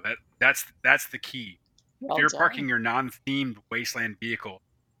 So that's the key. Well if you're done. parking your non-themed Wasteland vehicle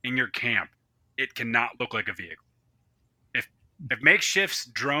in your camp, it cannot look like a vehicle. If Makeshift's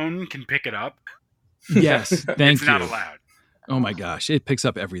drone can pick it up, Yes, it's not allowed. Oh my gosh, it picks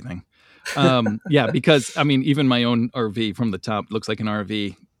up everything. Because I mean, even my own RV from the top looks like an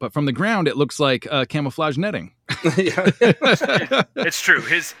RV, but from the ground it looks like camouflage netting. It's true.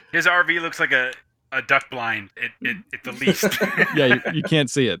 His RV looks like a duck blind at the least. Yeah, you can't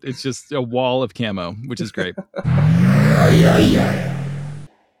see it. It's just a wall of camo, which is great.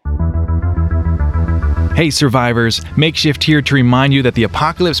 Hey survivors, Makeshift here to remind you that the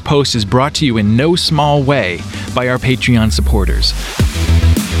Apocalypse Post is brought to you in no small way by our Patreon supporters.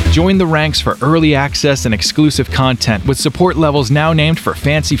 Join the ranks for early access and exclusive content with support levels now named for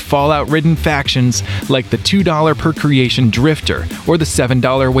fancy Fallout-ridden factions like the $2 per creation Drifter or the $7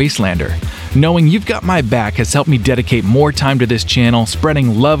 Wastelander. Knowing you've got my back has helped me dedicate more time to this channel,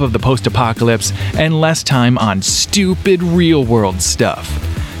 spreading love of the post-apocalypse and less time on stupid real-world stuff.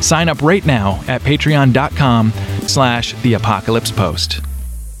 Sign up right now at patreon.com/theapocalypsepost.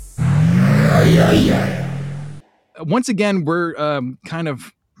 Once again, we're kind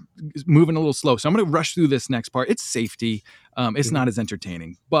of moving a little slow. So I'm going to rush through this next part. It's safety. It's not as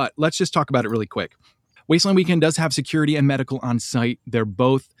entertaining, but let's just talk about it really quick. Wasteland Weekend does have security and medical on site. They're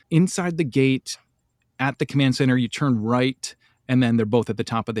both inside the gate at the command center. You turn right, and then they're both at the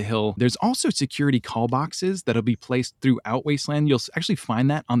top of the hill. There's also security call boxes that'll be placed throughout Wasteland. You'll actually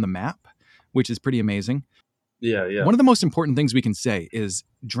find that on the map, which is pretty amazing. Yeah, yeah. One of the most important things we can say is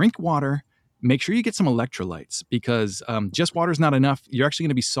drink water. Make sure you get some electrolytes, because just water is not enough. You're actually going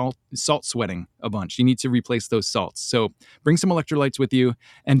to be salt sweating a bunch. You need to replace those salts. So bring some electrolytes with you,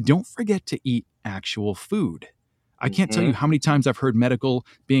 and don't forget to eat actual food. I can't tell you how many times I've heard medical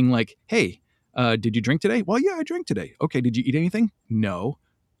being like, hey, did you drink today? Well, yeah, I drank today. Okay, did you eat anything? No.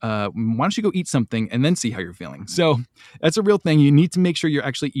 Why don't you go eat something and then see how you're feeling? So that's a real thing. You need to make sure you're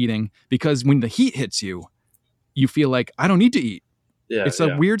actually eating, because when the heat hits you, you feel like, I don't need to eat. Yeah, it's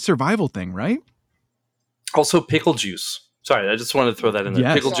a weird survival thing, right? Also, pickle juice. Sorry, I just wanted to throw that in there.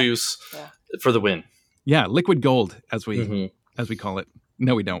 Yes. Pickle juice for the win. Yeah, liquid gold, as we call it.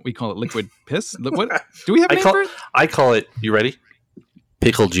 No, we don't. We call it liquid piss. What do we have a name for it? I call it. You ready?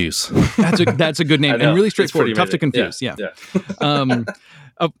 Pickle juice. That's a good name, and really straightforward. Tough to confuse. Yeah.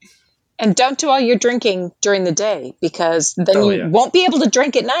 And don't do all your drinking during the day, because then you won't be able to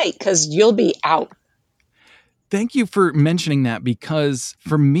drink at night because you'll be out. Thank you for mentioning that, because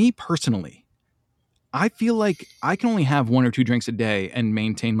for me personally, I feel like I can only have 1 or 2 drinks a day and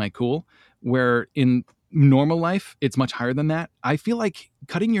maintain my cool, where in normal life, it's much higher than that. I feel like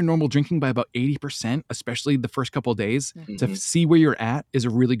cutting your normal drinking by about 80%, especially the first couple of days, to see where you're at is a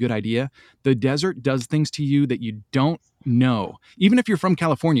really good idea. The desert does things to you that you don't know. Even if you're from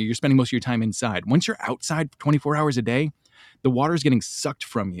California, you're spending most of your time inside. Once you're outside 24 hours a day, the water is getting sucked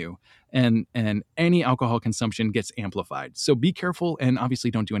from you, and any alcohol consumption gets amplified. So be careful, and obviously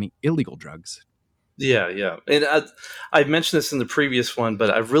don't do any illegal drugs. Yeah. And I've mentioned this in the previous one,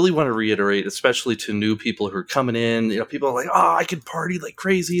 but I really want to reiterate, especially to new people who are coming in. You know, people are like, "Oh, I can party like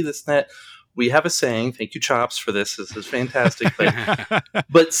crazy, this and that." We have a saying. Thank you, Chops, for this. This is fantastic. But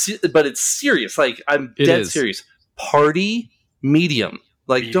it's serious. Like, I'm dead serious. Party medium.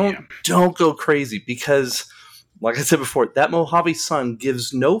 Like, don't go crazy, because, like I said before, that Mojave sun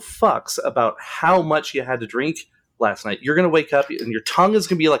gives no fucks about how much you had to drink last night. You're going to wake up and your tongue is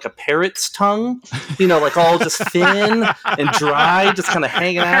going to be like a parrot's tongue, like all just thin and dry, just kind of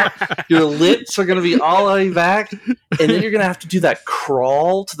hanging out. Your lips are going to be all the way back. And then you're going to have to do that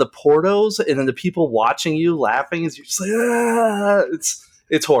crawl to the portos, and then the people watching you laughing as you're just like,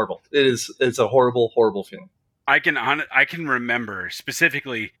 it's horrible. It's a horrible, horrible feeling. I can remember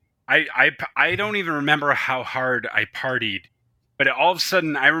specifically, I don't even remember how hard I partied, but all of a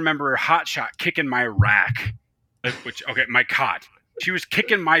sudden I remember Hotshot kicking my rack. My cot. She was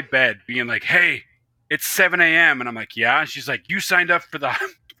kicking my bed, being like, "Hey, it's 7 a.m." And I'm like, "Yeah." And she's like, "You signed up for the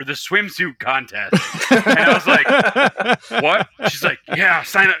swimsuit contest." And I was like, "What?" She's like, "Yeah,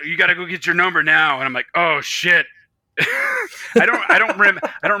 sign up. You got to go get your number now." And I'm like, "Oh shit." I don't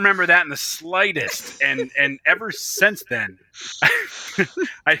remember that in the slightest. And ever since then,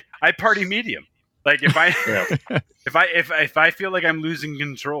 I party medium. Like, if I feel like I'm losing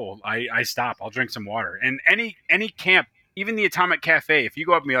control, I stop. I'll drink some water. And any camp, even the Atomic Cafe, if you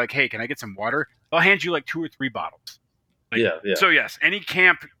go up and be like, "Hey, can I get some water?" They'll hand you like 2 or 3 bottles. Like, yeah. So yes, any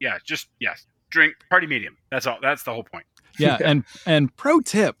camp, drink, party medium. That's all. That's the whole point. Yeah, and pro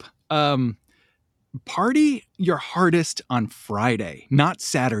tip, party your hardest on Friday, not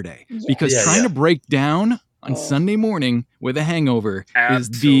Saturday, because trying to break down on Sunday morning with a hangover is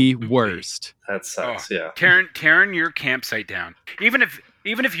the worst. That sucks. Yeah. Tearing your campsite down. Even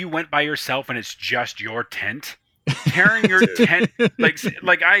if you went by yourself and it's just your tent, tearing your tent,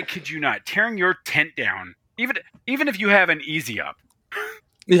 like I kid you not, tearing your tent down, even if you have an easy up.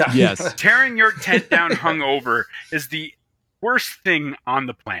 Yeah. Yes. Tearing your tent down hungover is the worst thing on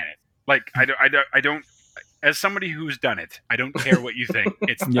the planet. Like, I don't, as somebody who's done it, I don't care what you think.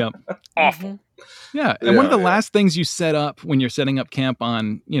 It's awful. Yeah. And one of the last things you set up when you're setting up camp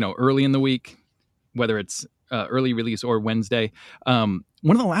on, early in the week, whether it's early release or Wednesday, one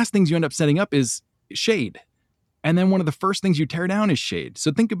of the last things you end up setting up is shade. And then one of the first things you tear down is shade.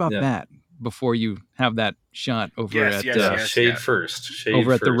 So think about that before you have that shot over at Shade first.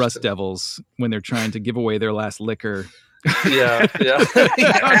 At the Rust Devils when they're trying to give away their last liquor. Yeah. And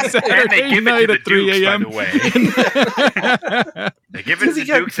they give it to the Dukes, by the way. They give it to the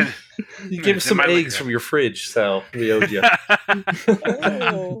Dukes. You give some eggs from your fridge, so we owed you.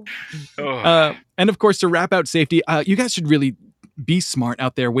 And of course, to wrap out safety, you guys should really be smart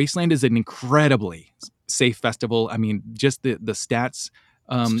out there. Wasteland is an incredibly safe festival. I mean, just the stats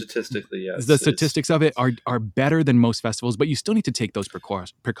Statistically, yes. The statistics of it are better than most festivals, but you still need to take those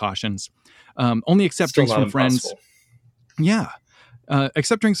precautions. Only accept Still drinks not from friends. impossible. Yeah.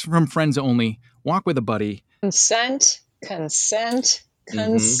 Accept drinks from friends only. Walk with a buddy. Consent. I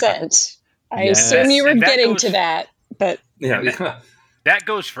Yes. assume you were And that getting goes- to that, but Yeah. That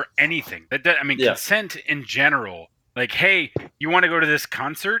goes for anything. I mean, Yeah. consent in general. Like, hey, you want to go to this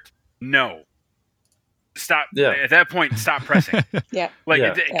concert? No. Stop. Yeah. At that point, stop pressing. yeah. Like,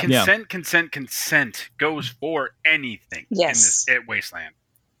 Yeah. consent goes for anything Yes. at Wasteland.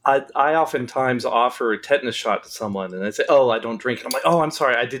 I oftentimes offer a tetanus shot to someone, and they say, "Oh, I don't drink." And I'm like, "Oh, I'm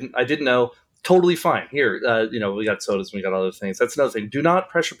sorry, I didn't know." Totally fine. Here, we got sodas, and we got other things. That's another thing. Do not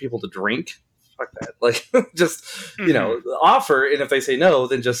pressure people to drink. Fuck that. Like, just offer, and if they say no,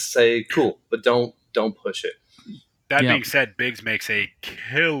 then just say cool, but don't push it. That Yeah. being said, Biggs makes a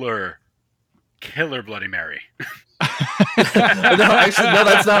killer Bloody Mary. No, actually, no,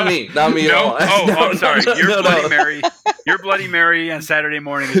 that's not me. Not me at all. I'm sorry. Your No. Bloody Mary. Your Bloody Mary on Saturday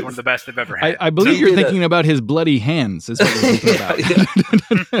morning is one of the best I've ever had. I believe He you're did thinking about his bloody hands. Is what you're thinking about.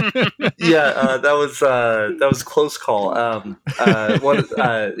 That was close call.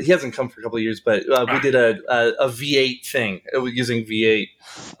 He hasn't come for a couple of years, but we did a V8 thing using V8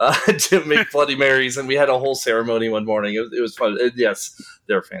 to make Bloody Marys, and we had a whole ceremony one morning. It was fun. Yes,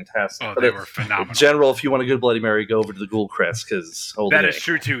 they're fantastic. Oh, But they were phenomenal. in general, if you want a good Bloody Mary, go over to the Ghoul Crest because That is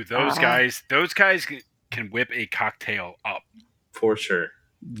true too. Those guys can whip a cocktail up. for sure.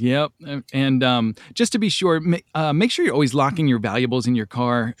 Yep. And just to be sure, make sure you're always locking your valuables in your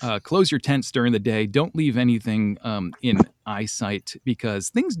car. Close your tents during the day. Don't leave anything in eyesight because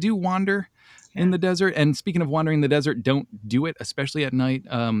things do wander in the desert. And speaking of wandering in the desert, don't do it, especially at night.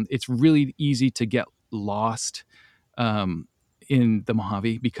 It's really easy to get lost in the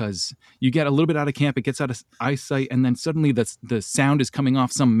Mojave because you get a little bit out of camp, it gets out of eyesight, and then suddenly the sound is coming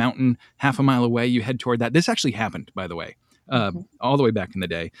off some mountain half a mile away. You head toward that. This actually happened, by the way. All the way back in the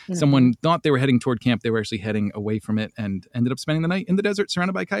day. Someone thought they were heading toward camp. They were actually heading away from it and ended up spending the night in the desert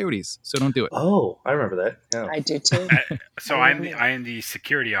surrounded by coyotes. So don't do it. Oh, I remember that. Yeah. I do too. So I am the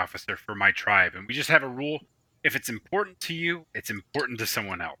security officer for my tribe, and we just have a rule: if it's important to you, it's important to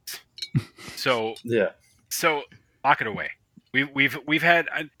someone else. So Yeah. lock it away. We've had,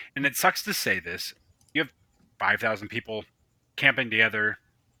 and it sucks to say this, you have 5,000 people camping together.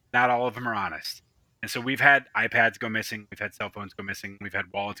 Not all of them are honest. And so we've had iPads go missing. We've had cell phones go missing. We've had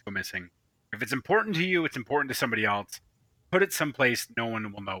wallets go missing. If it's important to you, it's important to somebody else. Put it someplace no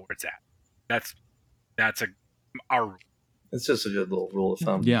one will know where it's at. That's our rule. It's just a good little rule of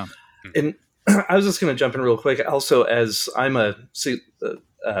thumb. Yeah. And I was just going to jump in real quick. Also, as I'm a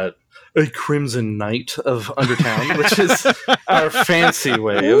Crimson Knight of Undertown, which is our fancy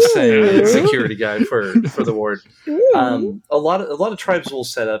way of saying security guy for the ward. A lot of tribes will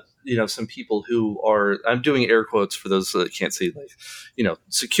set up, some people who are, I'm doing air quotes for those that can't see, like,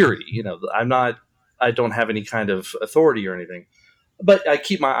 security. I don't have any kind of authority or anything, but I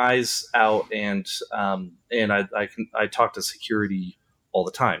keep my eyes out and I talk to security all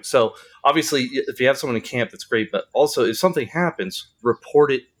the time. So obviously, if you have someone in camp, that's great. But also, if something happens,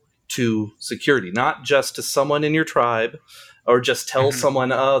 report it to security, not just to someone in your tribe, or just tell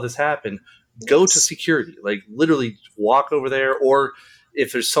someone, "Oh, this happened." Go to security, like literally walk over there. Or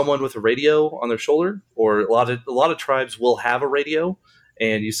if there's someone with a radio on their shoulder, or a lot of tribes will have a radio,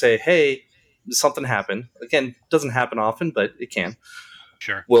 and you say, "Hey, something happened." Again, doesn't happen often, but it can.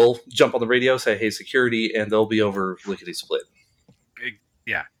 Sure. We'll jump on the radio, say, "Hey, security," and they'll be over lickety split.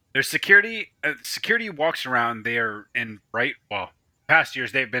 Yeah. There's security. Security walks around. They are in past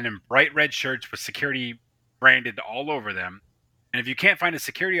years they've been in bright red shirts with security branded all over them. And if you can't find a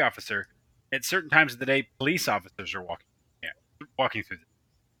security officer, at certain times of the day, police officers are walking through them.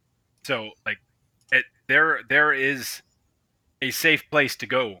 So, there is a safe place to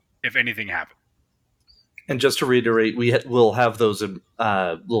go if anything happens. And just to reiterate, we'll have those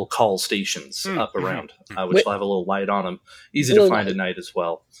little call stations up around, which will have a little light on them. Easy to find at night as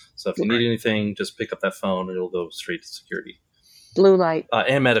well. So if you need anything, just pick up that phone and it'll go straight to security. Blue light.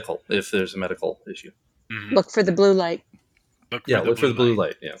 And medical, if there's a medical issue. Mm-hmm. Look for the blue light. Look for the blue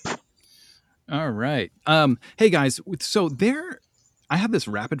light. Yeah. All right. Hey guys, so I have this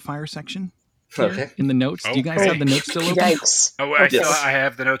rapid fire section Okay. in the notes. Do you guys have the notes still open? Yikes. Oh, Yes. I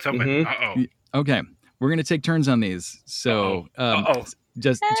have the notes open. Mhm. Okay. We're going to take turns on these. So Uh-oh.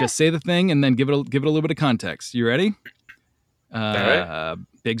 just say the thing and then give it a little bit of context. You ready? right.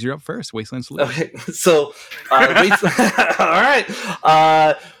 Biggs, you're up first. Wasteland Salute. Okay. So, all right.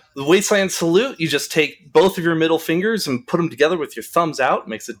 The Wasteland Salute, you just take both of your middle fingers and put them together with your thumbs out. It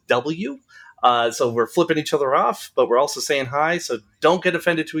makes a W. So we're flipping each other off, but we're also saying hi. So don't get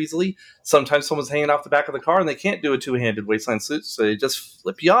offended too easily. Sometimes someone's hanging off the back of the car and they can't do a two-handed Wasteland salute, so they just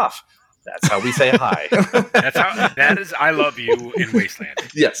flip you off. That's how we say hi. That is I love you in Wasteland.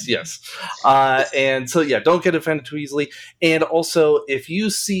 Yes. And so, yeah, don't get offended too easily. And also, if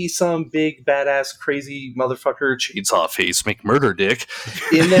you see some big, badass, crazy motherfucker, chainsaw face, McMurder Dick,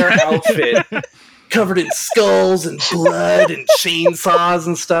 in their outfit, covered in skulls and blood and chainsaws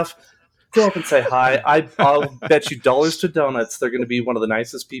and stuff, go up and say hi. I'll bet you dollars to donuts they're going to be one of the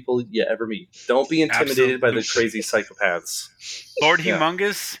nicest people you ever meet. Don't be intimidated by the crazy psychopaths. Lord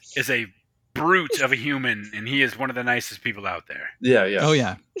Humongous is a brute of a human, and he is one of the nicest people out there. Yeah. Oh,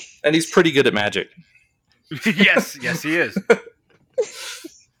 yeah. And he's pretty good at magic. yes, he is.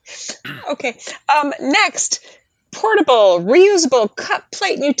 Okay. Next, portable, reusable cup,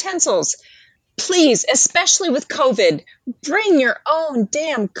 plate, and utensils. Please, especially with COVID, bring your own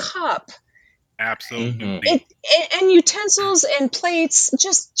damn cup. Absolutely. And utensils and plates,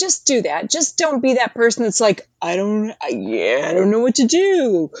 just do that. Just don't be that person that's like, I don't know what to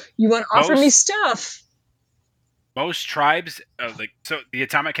do. You want to offer me stuff. Most tribes, so the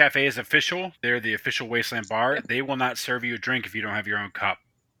Atomic Cafe is official. They're the official Wasteland bar. They will not serve you a drink if you don't have your own cup.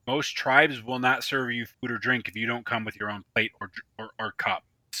 Most tribes will not serve you food or drink if you don't come with your own plate or cup.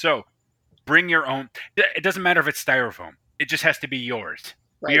 So bring your own. It doesn't matter if it's styrofoam. It just has to be yours.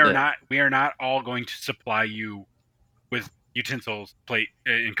 Right. We are not all going to supply you with utensils, plate,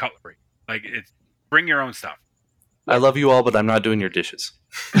 and cutlery. Bring your own stuff. I love you all, but I'm not doing your dishes.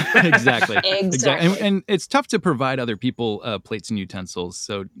 Exactly. And it's tough to provide other people plates and utensils.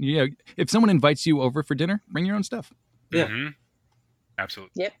 So, if someone invites you over for dinner, bring your own stuff. Yeah. Mm-hmm.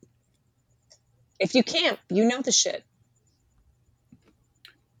 Absolutely. Yep. If you can't, you know the shit.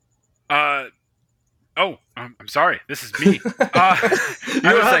 I'm sorry. This is me. I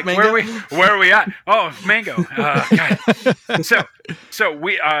was like, Mango? where are we at? Oh, Mango. God. So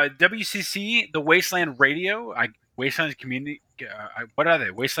we WCC, the Wasteland Radio, Wasteland Community. What are they?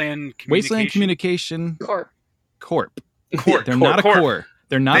 Wasteland Communication Corp. They're not a core.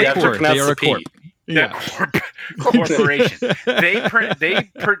 They're not a core. They are a corp. Yeah. Corporation.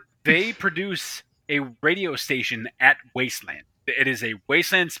 They produce a radio station at Wasteland. It is a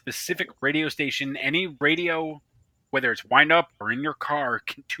Wasteland-specific radio station. Any radio, whether it's wind up or in your car,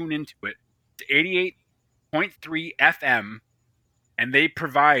 can tune into it. It's 88.3 FM, and they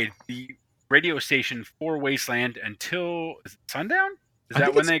provide the radio station for Wasteland until sundown? Is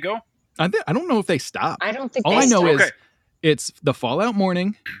that when they go? I don't know if they stop. I don't think all they I know stop. is it's the Fallout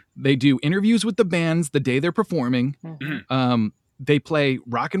morning. They do interviews with the bands the day they're performing. Mm-hmm. They play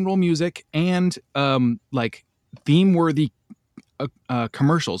rock and roll music and theme-worthy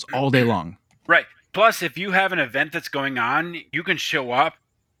commercials all day long. Right. Plus, if you have an event that's going on, you can show up,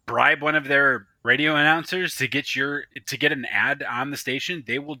 bribe one of their radio announcers to get an ad on the station.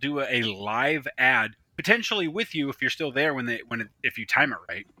 They will do a live ad, potentially with you if you're still there if you time it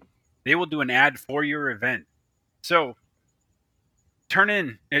right. They will do an ad for your event. So tune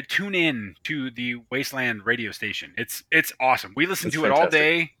in to the Wasteland radio station. It's awesome. We listen to it all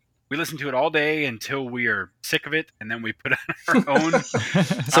day. We listen to it all day until we are sick of it, and then we put on our own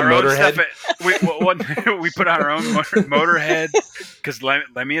Motorhead. Stuff. We put on our own Motorhead because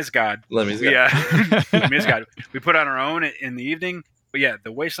Lemmy is God. Lemmy is God. We put on our own in the evening. But yeah,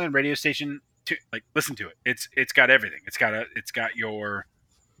 the Wasteland radio station. Listen to it. It's got everything. It's got your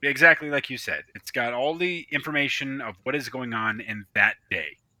exactly like you said. It's got all the information of what is going on in that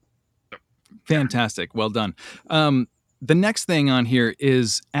day. So, fantastic. Well done. The next thing on here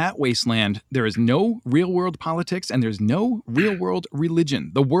is at Wasteland, there is no real world politics and there's no real world religion.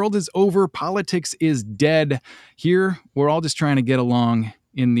 The world is over. Politics is dead. Here, we're all just trying to get along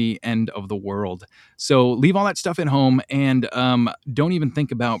in the end of the world. So leave all that stuff at home and don't even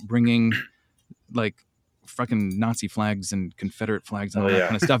think about bringing fucking Nazi flags and Confederate flags and all that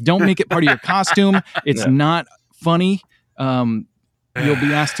kind of stuff. Don't make it part of your costume. It's not funny. You'll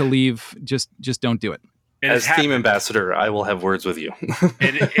be asked to leave. Just don't do it. As theme ambassador, I will have words with you.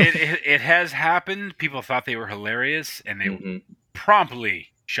 It has happened. People thought they were hilarious, and they promptly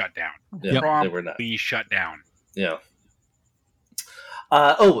shut down. Yeah, they were not. Shut down. Yeah.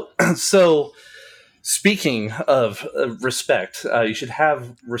 So speaking of respect, you should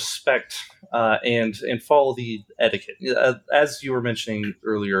have respect and follow the etiquette. As you were mentioning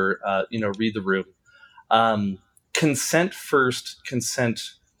earlier, read the room. Consent first, consent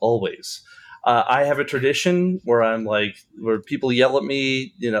always. I have a tradition where where people yell at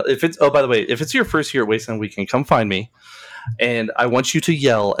me. If it's, oh, by the way, if it's your first year at Wasteland Weekend, come find me. And I want you to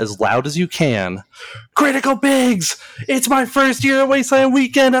yell as loud as you can, "Critical Pigs! It's my first year at Wasteland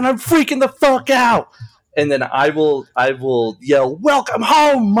Weekend and I'm freaking the fuck out!" And then I will yell, "Welcome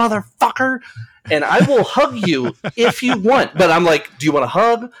home, motherfucker!" And I will hug you if you want. But I'm like, do you want a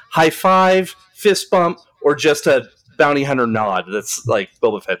hug, high five, fist bump, or just a bounty hunter nod? That's like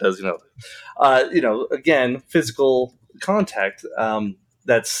Boba Fett does, again, physical contact.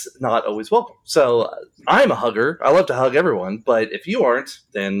 That's not always welcome. So I'm a hugger. I love to hug everyone. But if you aren't,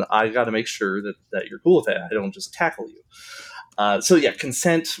 then I got to make sure that you're cool with that. I don't just tackle you. So yeah,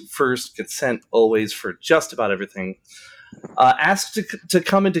 consent first, consent always for just about everything. Ask to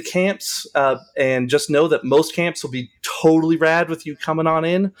come into camps, and just know that most camps will be totally rad with you coming on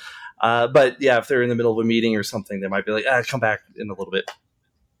in. But yeah, if they're in the middle of a meeting or something, they might be like, come back in a little bit.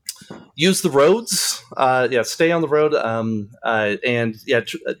 Use the roads. Stay on the road.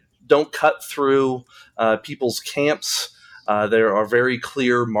 Don't cut through people's camps. There are very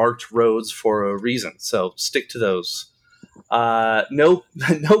clear marked roads for a reason, so stick to those. No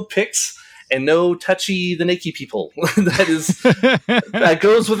pics. And no touchy the naked people. That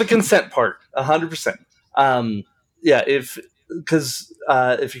goes with the consent part, 100%. If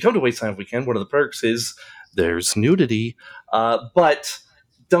you come to Wasteland Weekend, one of the perks is there's nudity, but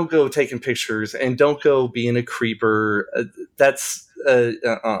don't go taking pictures and don't go being a creeper. Because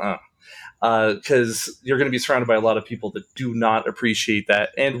you're going to be surrounded by a lot of people that do not appreciate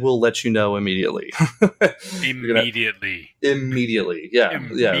that and will let you know immediately. Immediately. Yeah.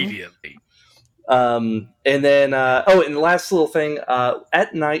 And then, and the last little thing,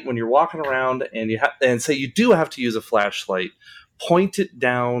 at night when you're walking around and say you do have to use a flashlight, point it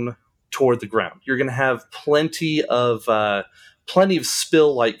down toward the ground. You're going to have plenty of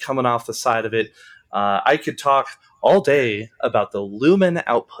spill light coming off the side of it. I could talk all day about the lumen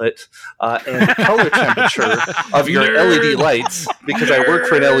output and the color temperature of your LED lights because I work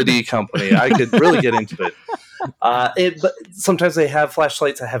for an LED company. I could really get into it. But sometimes they have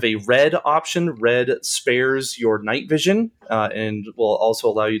flashlights that have a red option. Red spares your night vision and will also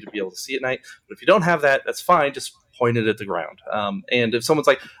allow you to be able to see at night. But if you don't have that, that's fine. Just point it at the ground. And if someone's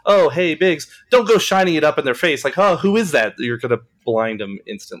like, "Oh, hey, Biggs," don't go shining it up in their face like, "Oh, who is that?" You're going to blind them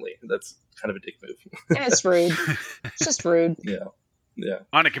instantly. That's kind of a dick move. Yeah, it's rude. It's just rude. Yeah.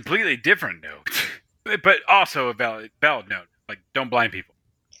 On a completely different note, but also a valid note, like don't blind people.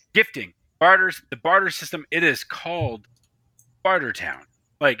 Gifting. The barter system, it is called Barter Town.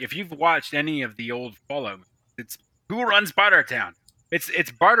 Like, if you've watched any of the old Fallout, it's who runs Barter Town? It's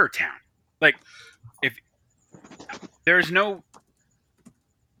Barter Town. Like, if there's no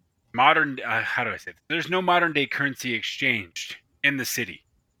modern, there's no modern day currency exchanged in the city,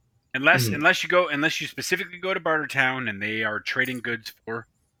 unless you specifically go to Barter Town and they are trading goods for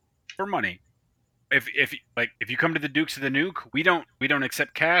money. If you come to the Dukes of the Nuke, we don't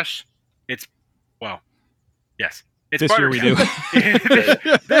accept cash. Yes. It's this year we do. I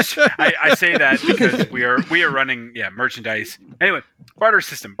say that because we are running merchandise. Anyway, barter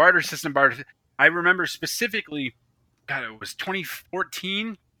system. I remember specifically, God, it was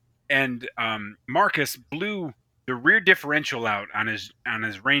 2014, and Marcus blew the rear differential out on his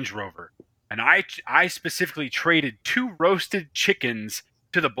Range Rover, and I specifically traded 2 roasted chickens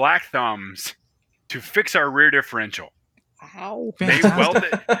to the Black Thumbs to fix our rear differential. Wow.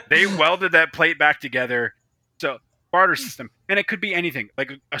 They welded that plate back together. So barter system, and it could be anything.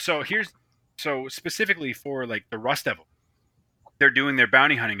 Like so specifically for like the Rust Devil, they're doing their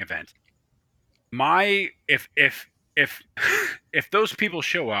bounty hunting event. If those people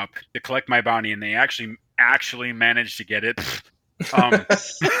show up to collect my bounty and they actually manage to get it, is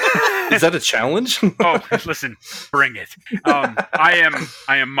that a challenge? Oh, listen, bring it. I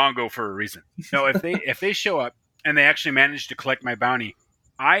am Mongo for a reason. No, if they show up and they actually manage to collect my bounty,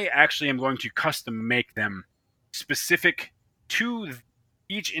 I actually am going to custom make them specific to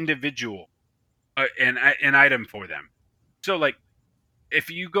each individual, an item for them. So, like, if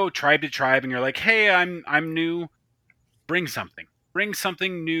you go tribe to tribe and you're like, "Hey, I'm new," bring something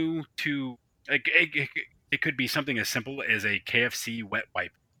new to. Like, it could be something as simple as a KFC wet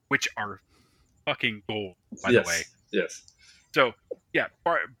wipe, which are fucking gold, by the way. Yes. So yeah,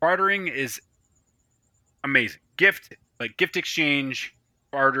 bartering is amazing. Gift exchange,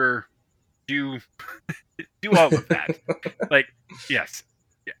 barter, do all of that. Like, yes,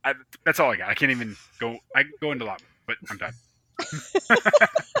 that's all I got. I can't even go. I can go into a lot, but I'm done.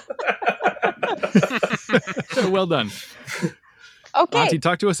 Well done. Okay. Auntie,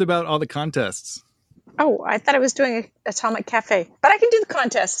 talk to us about all the contests. Oh, I thought I was doing Atomic Cafe, but I can do the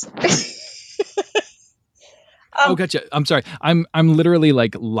contests. Oh, gotcha. I'm sorry. I'm literally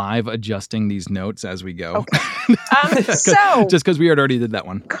like live adjusting these notes as we go. Okay. So just because we had already did that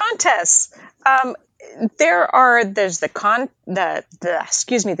one. contests. There's the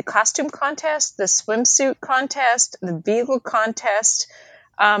costume contest, the swimsuit contest, the vehicle contest.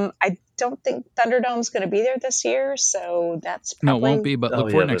 I don't think Thunderdome's going to be there this year, so that's No, it probably won't be, but look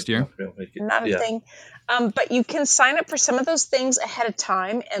for it next year. not a thing. But you can sign up for some of those things ahead of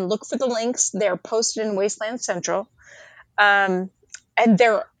time and look for the links. They're posted in Wasteland Central. And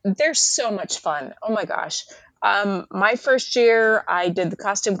they're so much fun. Oh my gosh. My first year I did the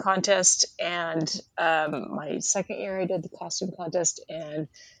costume contest, and my second year I did the costume contest, and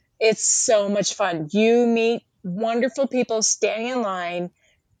it's so much fun. You meet wonderful people standing in line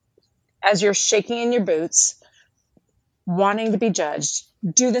as you're shaking in your boots, wanting to be judged.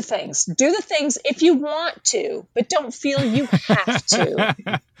 Do the things if you want to, but don't feel you have to.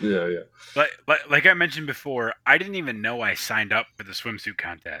 Yeah. Like I mentioned before, I didn't even know I signed up for the swimsuit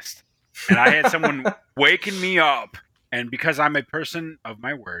contest, and I had someone waking me up. And because I'm a person of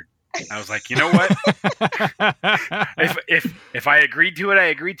my word, I was like, you know what? if I agreed to it, I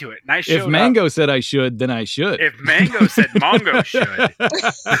agreed to it. And I showed If Mango up. said I should, then I should. If Mango said Mongo should,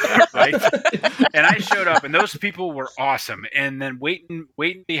 right? And I showed up, and those people were awesome. And then waiting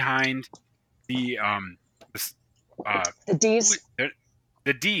behind the D's.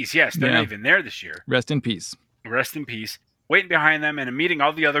 The D's, yes, they're not even there this year. Rest in peace. Rest in peace. Waiting behind them and meeting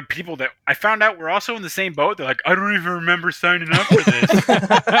all the other people that I found out were also in the same boat. They're like, I don't even remember signing up for this.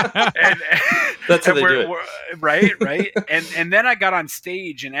 and That's how they do it. Right. And then I got on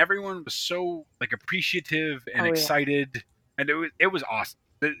stage, and everyone was so like appreciative and excited, and it was awesome.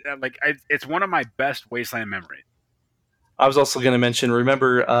 It's one of my best Wasteland memories. I was also going to mention,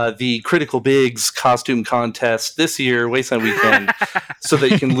 remember the Critical Bigs costume contest this year, Wasteland Weekend, so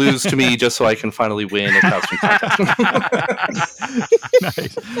that you can lose to me just so I can finally win a costume contest.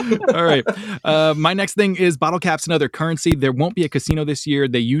 Nice. All right. My next thing is bottle caps and other currency. There won't be a casino this year.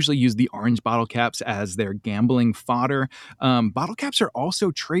 They usually use the orange bottle caps as their gambling fodder. Bottle caps are also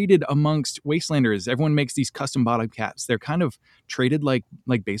traded amongst Wastelanders. Everyone makes these custom bottle caps. They're kind of traded like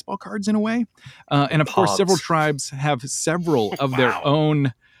baseball cards in a way. And of course, several tribes have several of their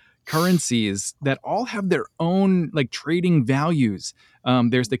own currencies that all have their own like trading values.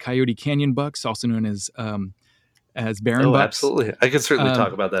 There's the Coyote Canyon bucks, also known as Baron bucks. Absolutely. I could certainly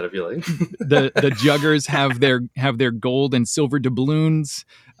talk about that if you like. the juggers have their gold and silver doubloons.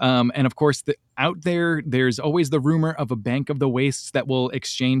 And of course, out there's always the rumor of a bank of the wastes that will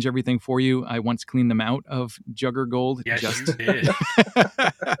exchange everything for you. I once cleaned them out of jugger gold. Yes, you did.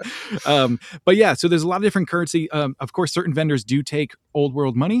 But yeah, so there's a lot of different currency. Of course, certain vendors do take old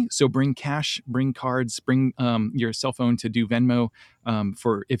world money. So bring cash, bring cards, bring your cell phone to do Venmo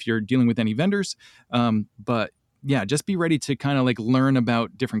for if you're dealing with any vendors. But yeah, just be ready to kind of like learn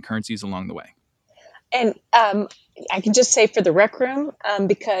about different currencies along the way. And I can just say for the rec room,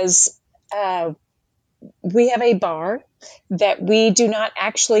 because we have a bar that we do not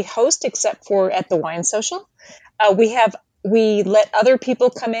actually host except for at the wine social. We let other people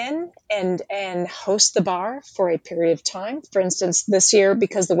come in and host the bar for a period of time. For instance, this year,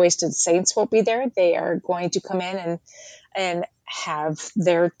 because the Wasted Saints won't be there, they are going to come in and have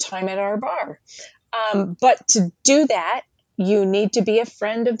their time at our bar. But to do that, you need to be a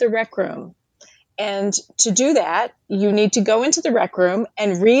friend of the rec room. And to do that, you need to go into the rec room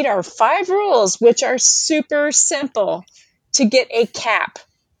and read our 5 rules, which are super simple, to get a cap.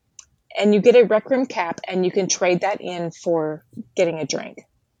 And you get a rec room cap, and you can trade that in for getting a drink.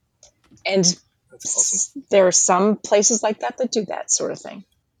 And That's awesome. there are some places like that do that sort of thing.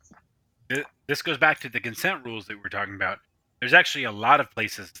 This goes back to the consent rules that we're talking about. There's actually a lot of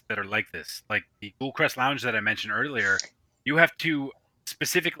places that are like this. Like the Ghoulcrest Lounge that I mentioned earlier, you have to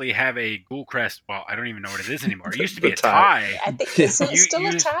specifically have a Ghoulcrest. Well, I don't even know what it is anymore. It used to be a tie. I think isn't it still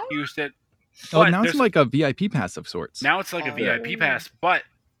a tie? Now it's like a VIP pass of sorts. Now it's like a VIP pass, but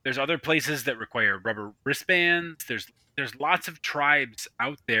there's other places that require rubber wristbands. There's lots of tribes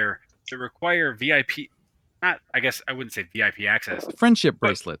out there that require VIP. I guess I wouldn't say VIP access. Friendship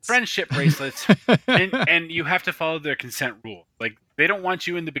bracelets. and you have to follow their consent rule. Like they don't want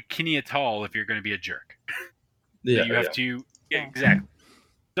you in the bikini at all if you're going to be a jerk. Yeah, you have to exactly.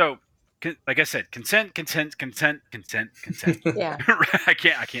 So, like I said, consent. Yeah. I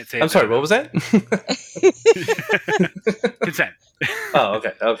can't say. I'm sorry. What was that? Consent. Oh,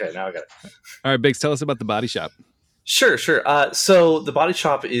 okay. Now I got it. All right, Biggs, tell us about the body shop. Sure. So the body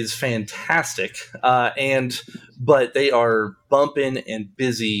shop is fantastic, but they are bumping and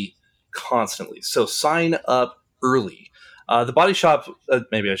busy constantly. So sign up early. The body shop,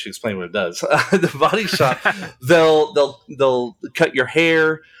 maybe I should explain what it does. The body shop, they'll cut your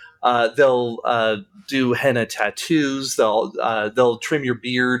hair, they'll do henna tattoos, they'll trim your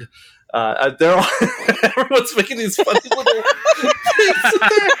beard. They're all everyone's making these funny little things with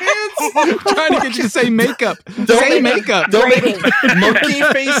their hands. Trying to get you to say makeup. Don't makeup. Don't make monkey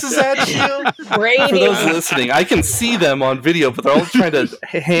faces at you. For those listening, I can see them on video, but they're all trying to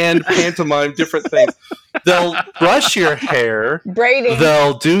hand pantomime different things. They'll brush your hair. Braiding.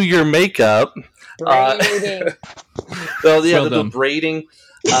 They'll do your makeup. Braiding. They'll Well do done. braiding.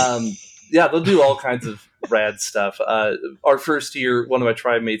 They'll do all kinds of rad stuff. Our first year, one of my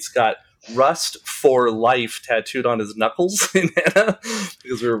tribe mates got Rust for Life tattooed on his knuckles in henna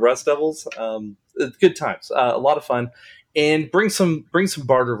because we were Rust Devils. Good times, a lot of fun, and bring some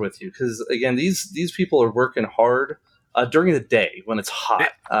barter with you because again, these people are working hard during the day when it's hot,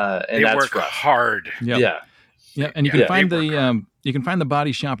 and They that's work rough. hard. Yep. Yeah, and you can Yeah, find they work you can find the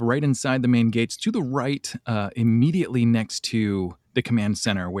body shop right inside the main gates to the right, immediately next to the command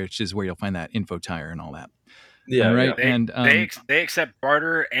center, which is where you'll find that info tire and all that. Yeah, All right. They, And they accept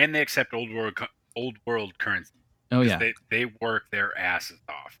barter and they accept old world currency. oh yeah, They work their asses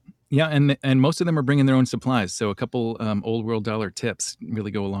off. yeah, and most of them are bringing their own supplies. So a couple old world dollar tips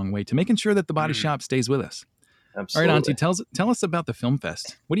really go a long way to making sure that the body shop stays with us. Absolutely. All right, Auntie, tell us about the film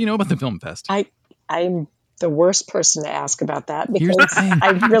fest. What do you know about the film fest? I'm the worst person to ask about that Here's because the thing. I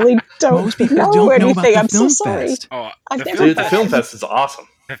really don't Most people know don't know about anything. the I'm so film sorry. fest. Oh, I've the never film Dude, the fest, film fest is awesome.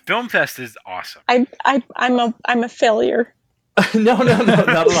 the film fest is awesome. I'm a failure. No, not at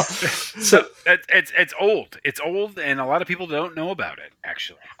all. So It's old. It's old, and a lot of people don't know about it.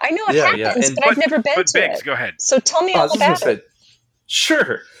 Actually, I know it Yeah, happens, and- but I've never been but to Biggs, it. go ahead. So tell me I all was just gonna about it. say,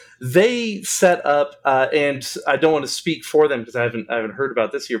 sure. They set up, and I don't want to speak for them because I haven't heard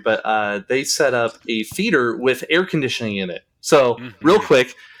about this year, but they set up a theater with air conditioning in it. So, real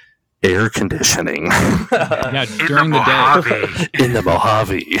quick, air conditioning. Yeah, during the day. In the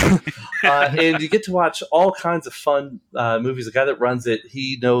Mojave. And you get to watch all kinds of fun movies. The guy that runs it,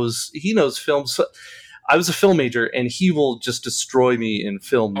 he knows films. So, I was a film major, and he will just destroy me in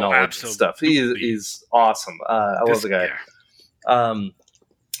film knowledge and stuff. He's awesome. I love the guy. Yeah.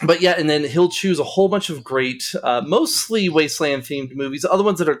 But yeah, and then he'll choose a whole bunch of great, mostly Wasteland themed movies. Other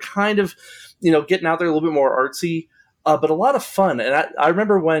ones that are kind of, getting out there a little bit more artsy, but a lot of fun. And I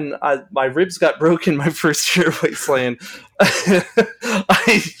remember when my ribs got broken my first year of Wasteland. What?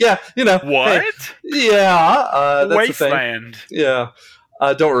 Hey, yeah, that's the thing. Wasteland. Yeah.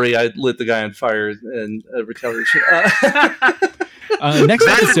 Don't worry, I lit the guy on fire in retaliation. Next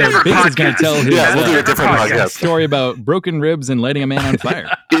That's a episode, different Biggs is going podcast. to tell his Yeah, we'll do a different podcast. story about broken ribs and lighting a man on fire.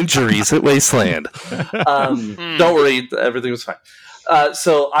 Injuries at Wasteland. Don't worry, everything was fine.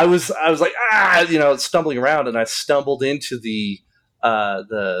 So I was like, stumbling around, and I stumbled into the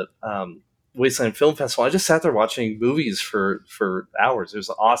Wasteland Film Festival. I just sat there watching movies for hours. It was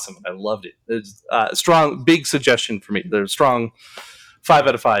awesome. I loved it. It's strong, big suggestion for me. They're strong 5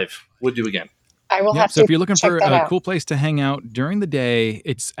 out of 5. Would do again. I will Yep, have so to if you're looking check for that a out. cool place to hang out during the day,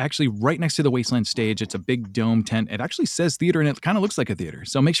 it's actually right next to the Wasteland stage. It's a big dome tent. It actually says theater, and it kind of looks like a theater.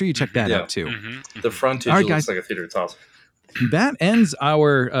 So make sure you check that Yeah. out too. Mm-hmm. The frontage All right, looks guys. like a theater. It's awesome. That ends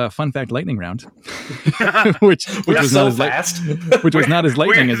our fun fact lightning round, which We're was so not as fast. which was not as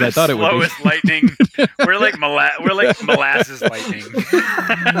lightning We're as I the thought it would be. slowest lightning. We're like molasses lightning.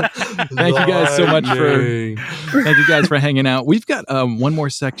 Thank you guys so much for hanging out. We've got one more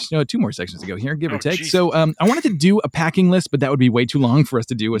section, no, 2 more sections to go here, give or Oh, take. geez. So I wanted to do a packing list, but that would be way too long for us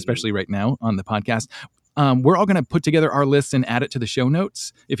to do, especially right now on the podcast. We're all going to put together our list and add it to the show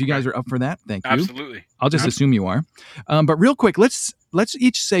notes. If you guys are up for that, thank you. Absolutely. I'll just assume you are. But real quick, let's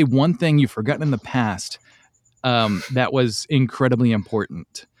each say one thing you've forgotten in the past that was incredibly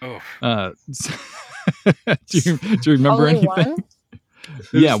important. Oh, do you remember Only anything? one?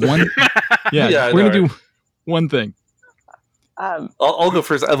 Yeah, one. Yeah, Yeah, I we're know, gonna right? do one thing. I'll go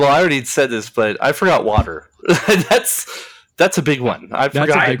first. Well, I already said this, but I forgot water. That's a big one. I That's a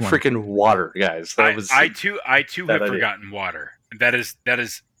forgot big one. freaking water, guys. That was I too bad have idea. forgotten water. That is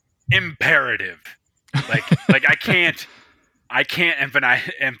imperative. Like I can't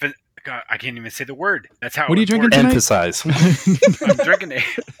emphasize. God, I can't even say the word. That's how. What are you drinking important- tonight? emphasize. I'm drinking it.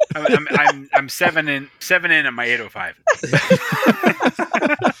 I'm 7 in on my 805.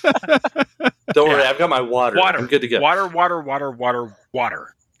 Don't worry, I've got my water. Water. I'm good to go.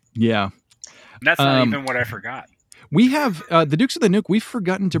 Water. Yeah, And that's not Um, even what I forgot. we have the Dukes of the Nuke. We've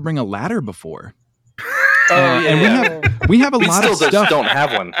forgotten to bring a ladder before. And we have a We lot still of just stuff. don't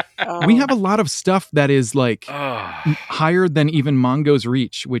have one. We have a lot of stuff that is like Oh. higher than even Mongo's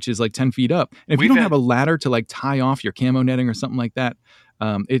reach, which is like 10 feet up. And if you don't have a ladder to like tie off your camo netting or something like that,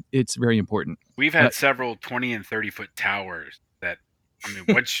 it's very important. We've had several 20 and 30-foot towers that, I mean,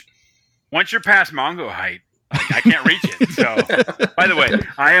 once you're past Mongo height, like, I can't reach it. So, by the way,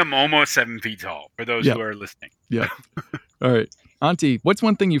 I am almost 7 feet tall for those who are listening. Yeah. All right. Auntie, what's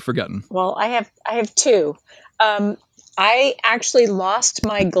one thing you've forgotten? Well, I have two. I actually lost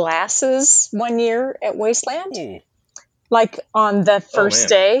my glasses one year at Wasteland, like on the first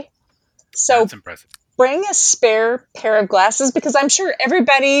day. So that's impressive. Bring a spare pair of glasses, because I'm sure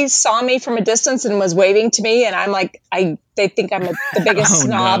everybody saw me from a distance and was waving to me, and I'm like, they think I'm the biggest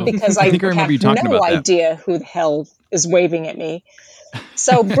snob because I think I remember you talking have no about that. idea who the hell is waving at me.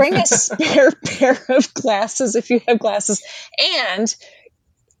 So bring a spare pair of glasses if you have glasses, and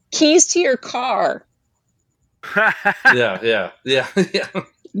keys to your car. Yeah.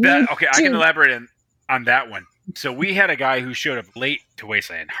 Okay, I can elaborate on that one. So we had a guy who showed up late to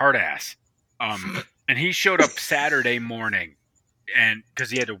Wasteland, hard ass. And he showed up Saturday morning, and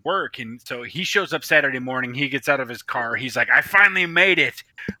because he had to work, and so he shows up Saturday morning. He gets out of his car. He's like, "I finally made it,"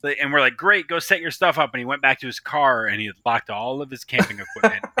 and we're like, "Great, go set your stuff up." And he went back to his car, and he had locked all of his camping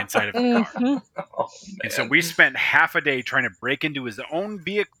equipment inside of the car. And so we spent half a day trying to break into his own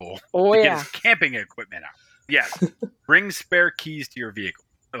vehicle to get his camping equipment out. Yes, bring spare keys to your vehicle.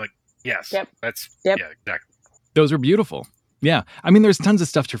 Like, yes, that's yeah, exactly. Those are beautiful. Yeah. I mean, there's tons of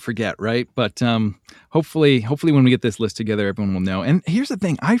stuff to forget, right? But hopefully when we get this list together, everyone will know. And here's the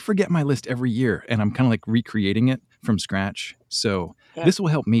thing. I forget my list every year, and I'm kind of like recreating it from scratch. So this will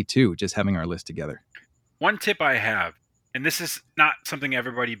help me too, just having our list together. One tip I have, and this is not something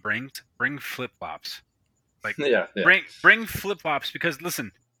everybody brings, bring flip-flops. Like, bring flip-flops, because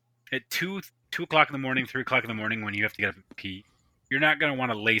listen, at 2 o'clock in the morning, 3 o'clock in the morning, when you have to get up and pee, you're not going to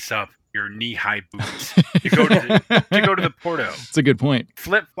want to lace up your knee-high boots to go to the Porto. It's a good point.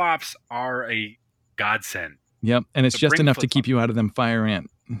 Flip-flops are a godsend. Yep, and it's just enough to keep you out of them fire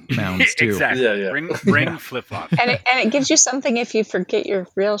ant mounds too. Exactly. Yeah. Bring flip-flops. And it gives you something if you forget your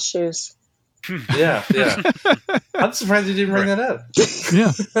real shoes. Yeah. I'm surprised you didn't bring that up.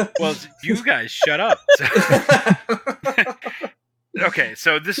 Yeah. Well, you guys shut up. Okay,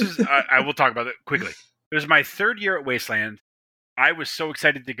 so this is I will talk about it quickly. It was my third year at Wasteland. I was so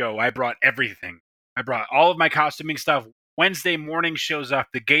excited to go. I brought everything. I brought all of my costuming stuff. Wednesday morning shows up.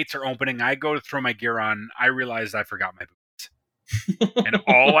 The gates are opening. I go to throw my gear on. I realized I forgot my boots. And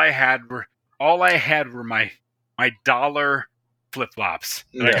all I had were my $1 flip-flops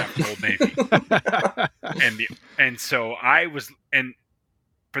that I got from Old Navy. And so I was, and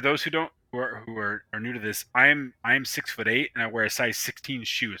for those who are new to this, I am 6'8" and I wear a size 16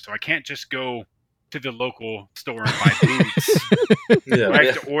 shoe. So I can't just go to the local store and buy boots. I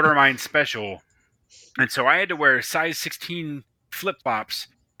have to order mine special. And so I had to wear size 16 flip-flops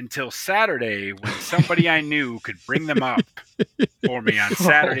until Saturday, when somebody I knew could bring them up for me on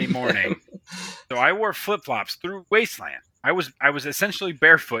Saturday morning. So I wore flip-flops through Wasteland. I was essentially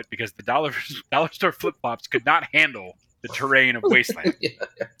barefoot because the dollar store flip-flops could not handle the terrain of Wasteland.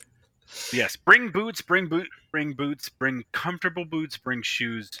 Yes, bring boots, bring comfortable boots, bring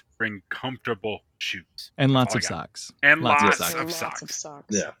shoes, bring comfortable shoes. And lots of socks. And lots of socks.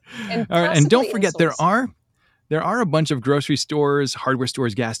 Yeah. All right, and don't forget, there are a bunch of grocery stores, hardware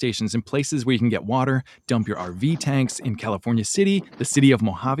stores, gas stations, and places where you can get water, dump your RV tanks in California City, the city of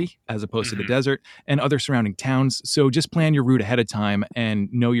Mojave, as opposed to the desert, and other surrounding towns. So just plan your route ahead of time and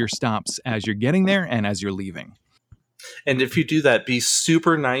know your stops as you're getting there and as you're leaving. And if you do that, be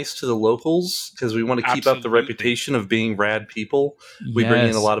super nice to the locals, because we want to keep up the reputation of being rad people. We bring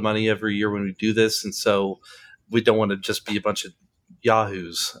in a lot of money every year when we do this, and so we don't want to just be a bunch of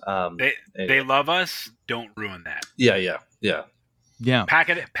yahoos. They love us. Don't ruin that. Yeah. Pack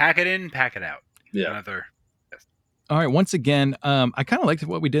it in, pack it out. Yeah. All right. Once again, I kind of liked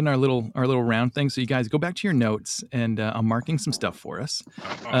what we did in our little round thing. So you guys go back to your notes, and I'm marking some stuff for us.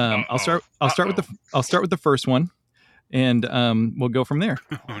 I'll start with the first one. And we'll go from there.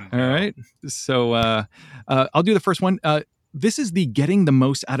 Oh, no. All right. So I'll do the first one. This is the getting the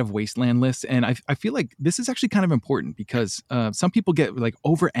most out of Wasteland list. And I feel like this is actually kind of important because some people get like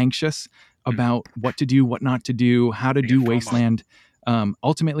over anxious about what to do, what not to do, how to do Wasteland.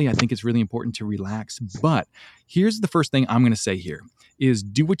 Ultimately, I think it's really important to relax. But here's the first thing I'm going to say here is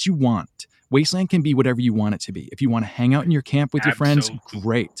do what you want. Wasteland can be whatever you want it to be. If you want to hang out in your camp with your friends,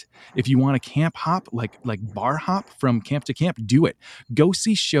 great. If you want to camp hop, like bar hop from camp to camp, do it. Go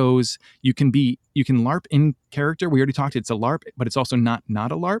see shows. You can LARP in character. We already talked, it's a LARP, but it's also not a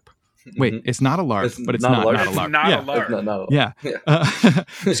LARP. Wait, Mhm. it's not a LARP, It's but it's not a not, LARP. not a It's LARP. not yeah. a LARP. Not a- Yeah. Yeah.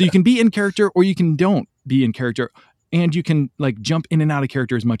 So you can be in character or you can don't be in character, and you can like jump in and out of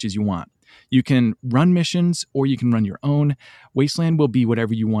character as much as you want. You can run missions or you can run your own. Wasteland will be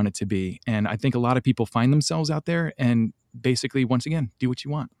whatever you want it to be. And I think a lot of people find themselves out there and basically, once again, do what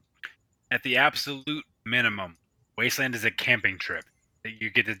you want. At the absolute minimum, Wasteland is a camping trip that you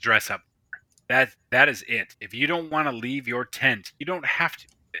get to dress up. That is it. If you don't want to leave your tent, you don't have to.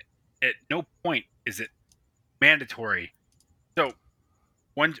 At no point is it mandatory. So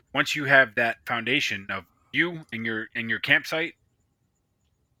once you have that foundation of you and your campsite,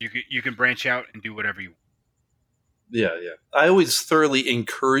 you can branch out and do whatever you want. Yeah. I always thoroughly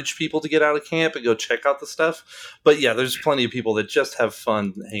encourage people to get out of camp and go check out the stuff. But yeah, there's plenty of people that just have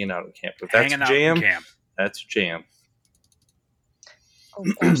fun hanging out in camp. If that's Hanging your out in jam, camp. that's your jam. Oh,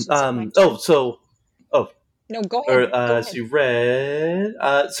 gosh, it's on my turn. No, go ahead. Go ahead. So you read.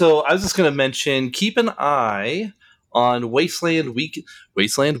 So I was just going to mention, keep an eye on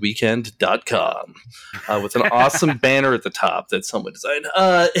wastelandweekend.com with an awesome banner at the top that someone designed.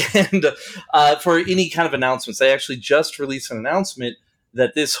 And for any kind of announcements, they actually just released an announcement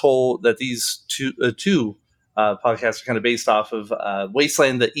that these two podcasts are kind of based off of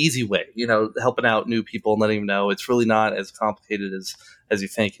Wasteland the easy way, helping out new people and letting them know it's really not as complicated as you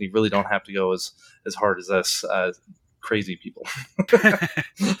think, and you really don't have to go as hard as us crazy people.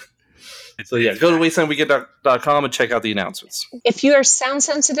 So yeah, go to wastelandweekend.com and check out the announcements. If you are sound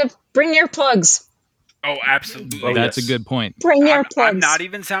sensitive, bring earplugs. Oh, absolutely. Oh, That's yes. a good point. Bring I'm earplugs. not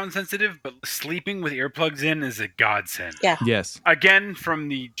even sound sensitive, but sleeping with earplugs in is a godsend. Yeah. Yes. Again, from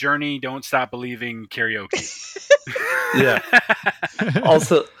the Journey Don't Stop Believing karaoke. Yeah.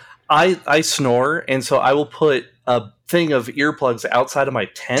 Also, I snore, and so I will put a thing of earplugs outside of my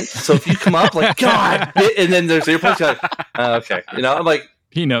tent. So if you come up like, God, and then there's earplugs, you're like, okay. I'm like,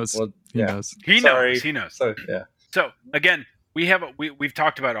 He knows. well, He yeah. knows. He Sorry. knows. So, yeah. So again, we've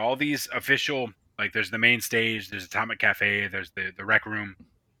talked about all these official, like there's the main stage, there's Atomic Cafe, there's the rec room.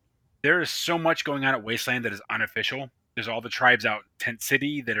 There is so much going on at Wasteland that is unofficial. There's all the tribes out in Tent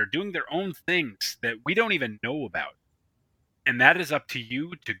City that are doing their own things that we don't even know about. And that is up to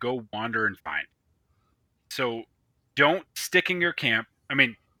you to go wander and find. So don't stick in your camp. I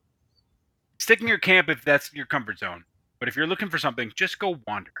mean, stick in your camp if that's your comfort zone. But if you're looking for something, just go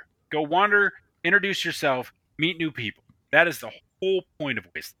wander. Go wander, introduce yourself, meet new people. That is the whole point of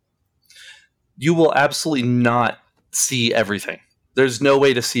Wasteland. You will absolutely not see everything. There's no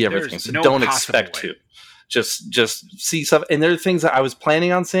way to see everything, There's so no don't possible expect way. to. Just see stuff. And there are things that I was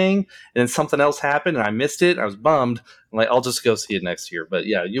planning on saying, and then something else happened, and I missed it. And I was bummed. I'm like, I'll just go see it next year. But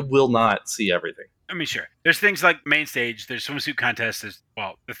yeah, you will not see everything. I mean, sure. There's things like main stage. There's swimsuit contests.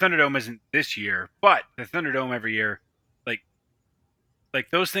 The Thunderdome isn't this year, but the Thunderdome every year, like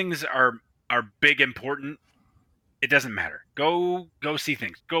those things are big, important. It doesn't matter. Go see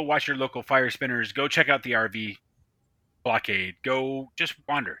things. Go watch your local fire spinners. Go check out the RV blockade. Go just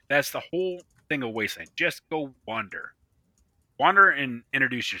wander. That's the whole thing of Wasteland. Just go wander. Wander and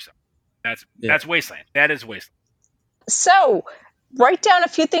introduce yourself. That's Wasteland. That is Wasteland. So, write down a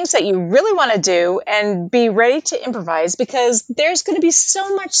few things that you really want to do and be ready to improvise, because there's going to be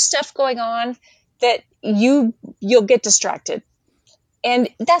so much stuff going on that you'll get distracted. And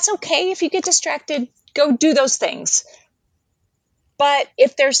that's okay if you get distracted. Go do those things. But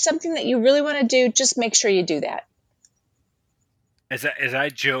if there's something that you really want to do, just make sure you do that. As I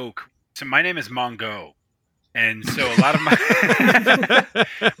joke, so my name is Mongo. And so a lot of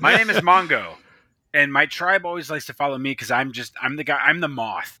my name is Mongo. And my tribe always likes to follow me because I'm the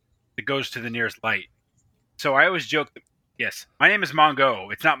moth that goes to the nearest light. So I always joke, yes, my name is Mongo.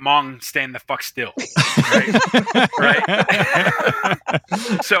 It's not Mong, stand the fuck still. Right?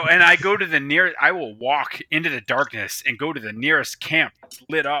 So, and I go to I will walk into the darkness and go to the nearest camp that's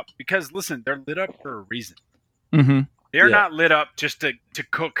lit up because, listen, they're lit up for a reason. Mm-hmm. They're Yeah. not lit up just to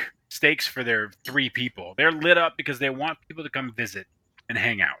cook steaks for their 3 people. They're lit up because they want people to come visit and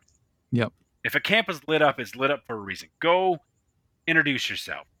hang out. Yep. If a camp is lit up, it's lit up for a reason. Go introduce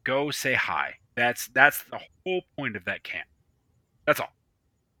yourself. Go say hi. That's the whole point of that camp. That's all.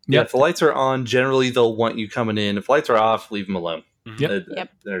 Yeah, Yep. if the lights are on, generally they'll want you coming in. If lights are off, leave them alone. Yep.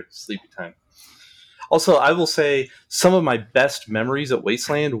 They're sleepy time. Also, I will say some of my best memories at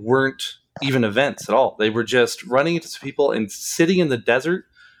Wasteland weren't even events at all. They were just running into some people and sitting in the desert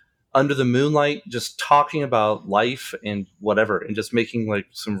under the moonlight, just talking about life and whatever, and just making like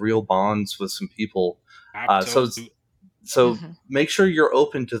some real bonds with some people. Absolutely. So Mhm. make sure you're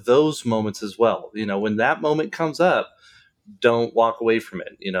open to those moments as well. When that moment comes up, don't walk away from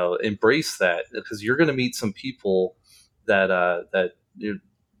it. Embrace that, because you're going to meet some people that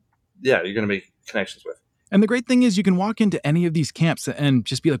you're going to make connections with. And the great thing is you can walk into any of these camps and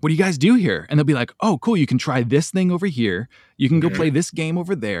just be like, what do you guys do here? And they'll be like, oh, cool. You can try this thing over here. You can go play this game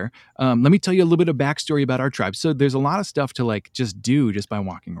over there. Let me tell you a little bit of backstory about our tribe. So there's a lot of stuff to like just do just by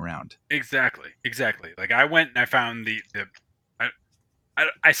walking around. Exactly. Like I went and I found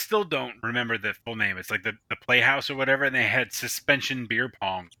I still don't remember the full name. It's like the Playhouse or whatever. And they had suspension beer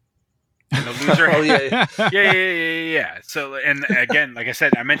pong. And the loser. Oh, yeah. Yeah. So, and again, like I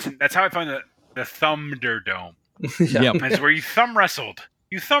said, I mentioned, that's how I found the Thunderdome. Yep. That's where you thumb wrestled.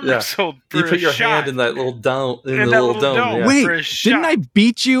 You thumb wrestled for You put your shot. hand in that little dome. In that little dome. Yeah. Wait, for a shot. didn't I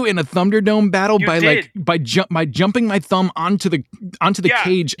beat you in a Thunderdome battle You by did. by jumping my thumb onto the Yeah,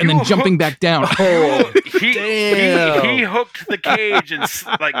 cage and you then jumping hooked- back down? Oh, he hooked the cage and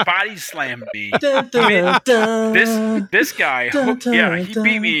like body slammed me. This guy hooked, he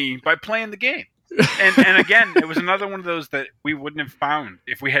beat me by playing the game. And again, it was another one of those that we wouldn't have found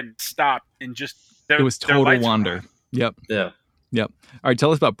if we hadn't stopped and just It was total wander. Yep. Yeah. All right,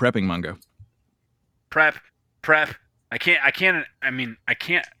 tell us about prepping, Mungo. Prep. I can't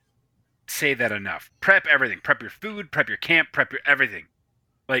say that enough. Prep everything. Prep your food, prep your camp, prep your everything.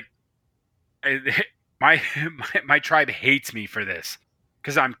 Like my tribe hates me for this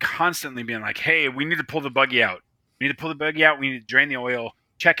because I'm constantly being like, hey, we need to pull the buggy out. We need to drain the oil,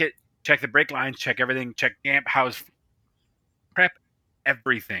 check it, check the brake lines, check everything, check camp house. Prep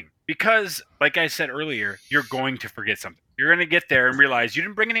everything. Because, like I said earlier, you're going to forget something. You're going to get there and realize you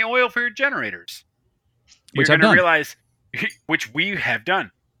didn't bring any oil for your generators. You're going to realize, which we have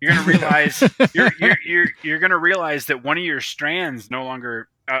done. You're going to realize you're going to realize that one of your strands no longer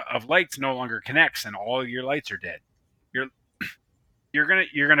of lights no longer connects, and all of your lights are dead. You're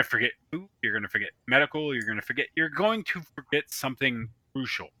gonna forget food. You're going to forget medical. You're going to forget something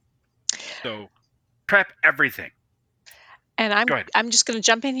crucial. So, prep everything. And I'm just going to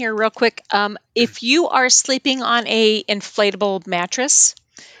jump in here real quick. If you are sleeping on a inflatable mattress,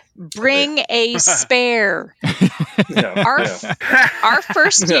 bring a spare. Our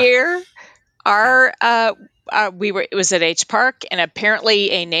first year, it was at H Park, and apparently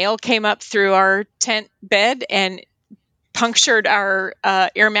a nail came up through our tent bed and punctured our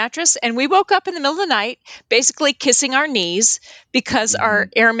air mattress, and we woke up in the middle of the night basically kissing our knees because our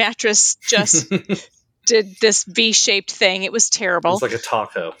air mattress just did this V-shaped thing. It was terrible. It's like a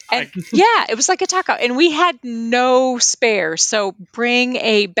taco. And, yeah, it was like a taco. And we had no spare, so bring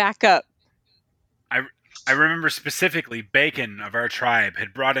a backup. I remember specifically Bacon of our tribe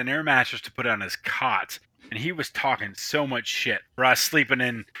had brought an air mattress to put on his cot, and he was talking so much shit for us sleeping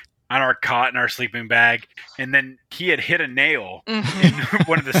on our cot in our sleeping bag, and then he had hit a nail in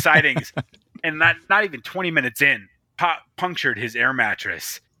one of the sidings, and not even 20 minutes in, punctured his air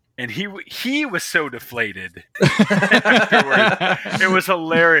mattress. And he was so deflated afterwards. It was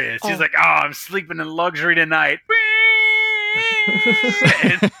hilarious. He's like, "Oh, I'm sleeping in luxury tonight."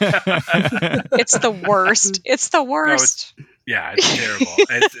 It's the worst. It's the worst. It's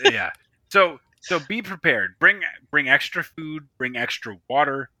terrible. So be prepared. Bring extra food. Bring extra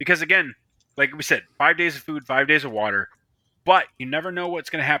water. Because again, like we said, 5 days of food, 5 days of water. But you never know what's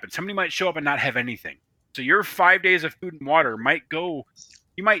going to happen. Somebody might show up and not have anything. So your 5 days of food and water might go.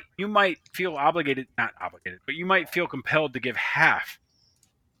 You might feel not obligated, but you might feel compelled to give half.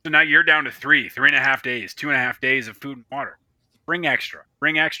 So now you're down to 3.5 days, 2.5 days of food and water. Bring extra.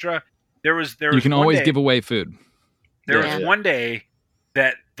 There was you can always give away food. There was one day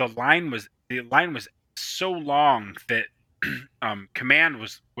that the line was so long that command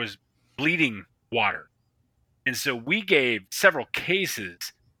was bleeding water, and so we gave several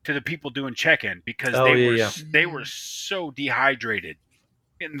cases to the people doing check-in because they were so dehydrated.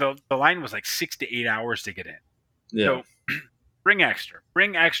 And the line was like 6 to 8 hours to get in. Yeah. So bring extra.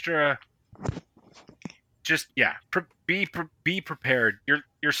 Just be prepared.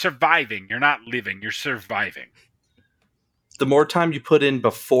 You're surviving. You're not living. You're surviving. The more time you put in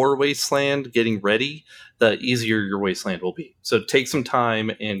before Wasteland getting ready, the easier your Wasteland will be. So take some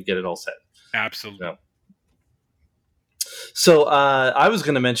time and get it all set. Absolutely. Yeah. So I was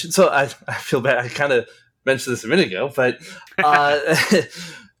going to mention. So I feel bad. I kind of mentioned this a minute ago, but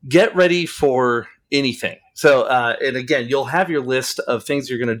get ready for anything. So and again, you'll have your list of things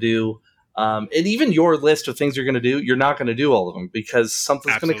you're going to do. And even your list of things you're going to do, you're not going to do all of them because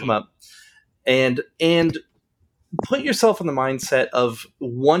something's going to come up. And put yourself in the mindset of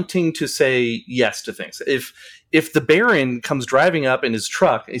wanting to say yes to things. If the Baron comes driving up in his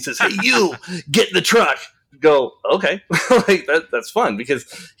truck and he says, "Hey, you get in the truck," go, okay. Like that's fun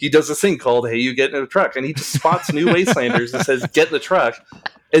because he does this thing called "Hey, you get in the truck," and he just spots new Wastelanders and says, "Get in the truck."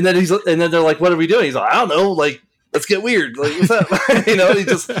 And then they're like, "What are we doing?" He's like, "I don't know. Like, let's get weird. Like, what's up? You know, and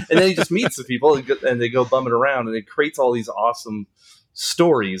then he just meets the people and they go bumming around, and it creates all these awesome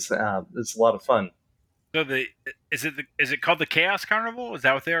stories. It's a lot of fun. So is it called the Chaos Carnival? Is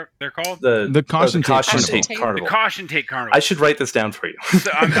that what they're called? The Caution Tape Carnival. The Caution Tape Carnival. I should write this down for you. So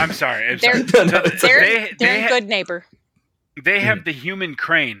I'm sorry. They're a good neighbor. They have the human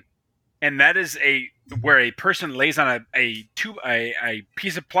crane, and that is where a person lays on a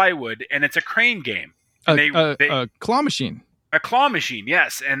piece of plywood, and it's a crane game. A claw machine. A claw machine,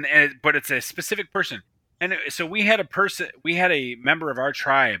 yes, but it's a specific person. And so we had a member of our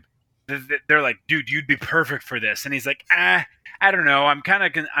tribe. They're like, dude, you'd be perfect for this, and he's like, I don't know. I'm kind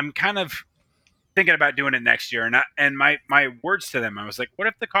of thinking about doing it next year. And my words to them, I was like, what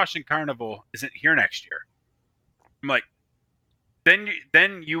if the Caution Carnival isn't here next year? I'm like,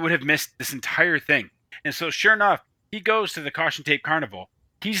 then you would have missed this entire thing. And so sure enough, he goes to the Caution Tape Carnival.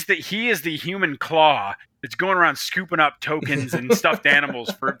 He is the human claw that's going around scooping up tokens and stuffed animals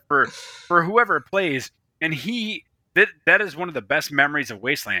for whoever plays. And that is one of the best memories of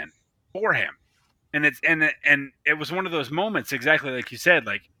Wasteland for him. And it was one of those moments, exactly like you said,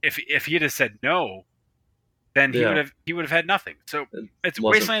 like if he had said no, then he would have had nothing. So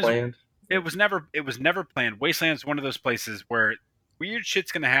Wasteland's planned. It was never planned. Wasteland's one of those places where weird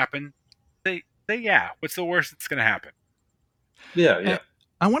shit's gonna happen. Say yeah. What's the worst that's gonna happen? Yeah.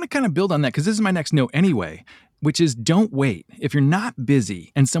 I want to kind of build on that because this is my next note anyway, which is don't wait. If you're not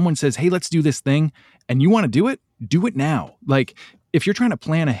busy and someone says, hey, let's do this thing, and you want to do it now. Like if you're trying to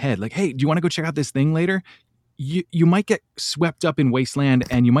plan ahead, like, hey, do you want to go check out this thing later? You might get swept up in Wasteland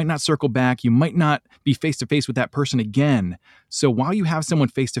and you might not circle back. You might not be face to face with that person again. So while you have someone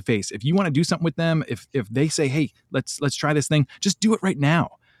face to face, if you want to do something with them, if they say, hey, let's try this thing, just do it right now.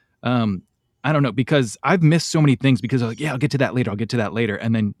 I don't know, because I've missed so many things because I'm like, yeah, I'll get to that later.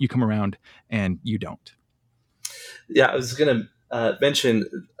 And then you come around and you don't. Yeah, I was going to mention,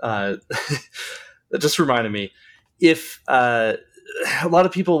 that just reminded me, if a lot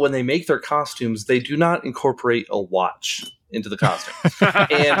of people, when they make their costumes, they do not incorporate a watch into the costume.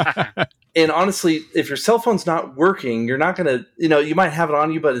 And honestly, if your cell phone's not working, you're not going to, you might have it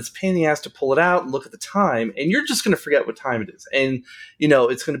on you, but it's a pain in the ass to pull it out and look at the time, and you're just going to forget what time it is. And,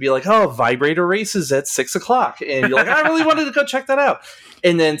 it's going to be like, oh, vibrator races at 6:00. And you're like, I really wanted to go check that out.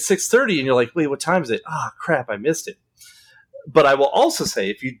 And then 6:30, and you're like, wait, what time is it? Ah, crap, I missed it. But I will also say,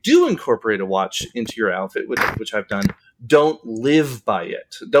 if you do incorporate a watch into your outfit, which I've done, don't live by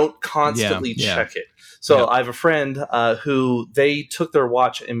it. Don't constantly check it. So I have a friend who they took their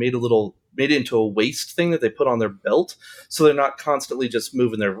watch and made it into a waist thing that they put on their belt. So they're not constantly just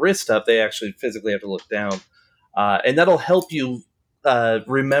moving their wrist up. They actually physically have to look down. And that'll help you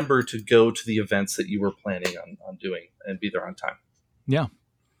remember to go to the events that you were planning on doing and be there on time. Yeah.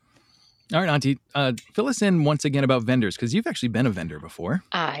 All right, Auntie, fill us in once again about vendors, because you've actually been a vendor before.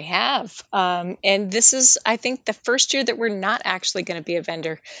 I have. And this is, I think, the first year that we're not actually going to be a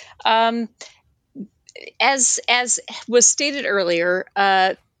vendor. As was stated earlier,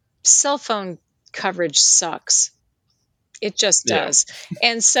 cell phone coverage sucks. It just does.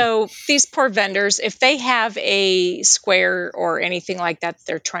 And so these poor vendors, if they have a square or anything like that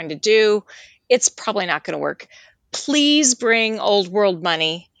they're trying to do, it's probably not going to work. Please bring old world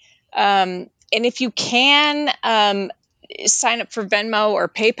money. And if you can, sign up for Venmo or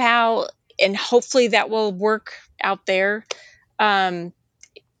PayPal, and hopefully that will work out there.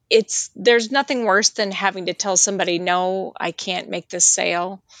 There's nothing worse than having to tell somebody, no, I can't make this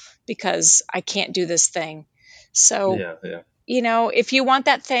sale because I can't do this thing. So, if you want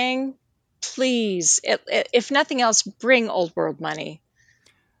that thing, please, if nothing else, bring old world money.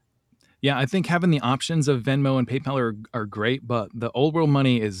 Yeah, I think having the options of Venmo and PayPal are great, but the old world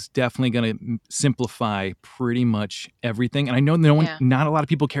money is definitely going to simplify pretty much everything. And I know not a lot of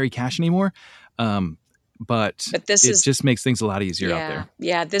people carry cash anymore, but this just makes things a lot easier out there.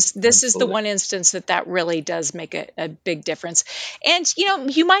 Yeah, this is the one instance that really does make a big difference. And,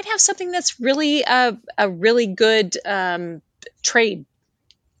 you might have something that's really a really good trade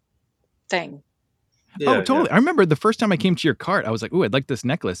thing. Yeah, totally. Yeah. I remember the first time I came to your cart, I was like, ooh, I'd like this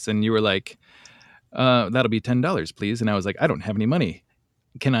necklace. And you were like, that'll be $10, please. And I was like, I don't have any money.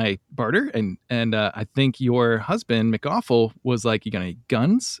 Can I barter? And I think your husband, McAwful, was like, you got any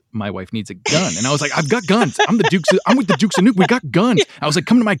guns? My wife needs a gun. And I was like, I've got guns. I'm with the Dukes of Nuke. We got guns. I was like,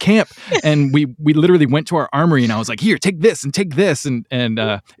 come to my camp. And we literally went to our armory, and I was like, here, take this and take this. And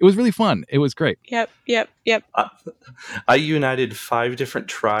it was really fun. It was great. Yep. I united 5 different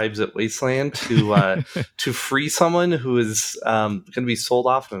tribes at Wasteland to free someone who is going to be sold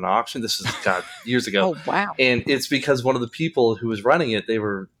off at an auction. This is years ago. Oh, wow. And it's because one of the people who was running it, they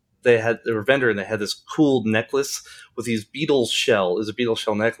were they were a vendor, and they had this cool necklace with these beetle shell. It was a beetle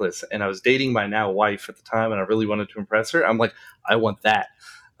shell necklace, and I was dating my now wife at the time, and I really wanted to impress her. I'm like, I want that.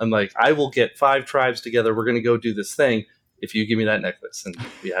 I'm like, I will get 5 tribes together. We're going to go do this thing if you give me that necklace. And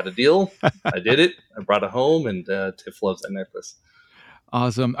we had a deal. I did it. I brought it home, and Tiff loves that necklace.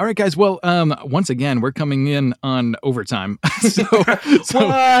 Awesome. All right, guys. Well, once again, we're coming in on overtime.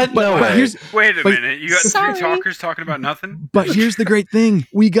 What? No way. Wait a minute. You got 3 talkers talking about nothing? But here's the great thing.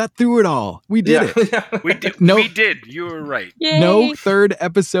 We got through it all. We did it. Yeah. We did. No. We did. You were right. Yay. No third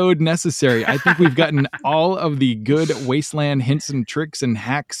episode necessary. I think we've gotten all of the good Wasteland hints and tricks and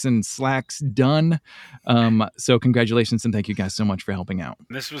hacks and slacks done. So congratulations and thank you guys so much for helping out.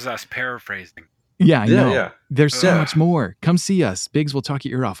 This was us paraphrasing. Yeah, I know. Yeah. There's so Yeah. much more. Come see us. Biggs will talk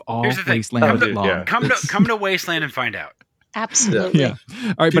your ear off all Here's the thing. Wasteland Dude, long. yeah. Come to Wasteland and find out. Absolutely. Yeah. All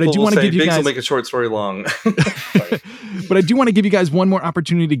right, but I People do will want to say, give you Biggs guys will make a short story long. but I do want to give you guys one more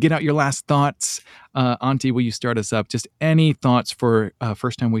opportunity to get out your last thoughts. Auntie, will you start us up? Just any thoughts for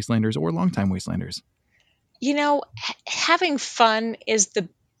first-time Wastelanders or long-time Wastelanders? You know, having fun is the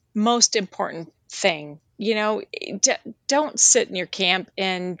most important thing. You know, don't sit in your camp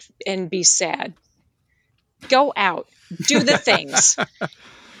and be sad. Go out, do the things.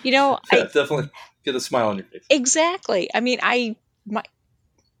 You know, Yeah, definitely get a smile on your face. exactly. I mean, I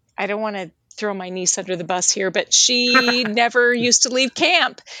don't want to throw my niece under the bus here, but she never used to leave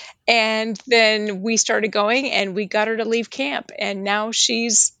camp. And then we started going and we got her to leave camp. And now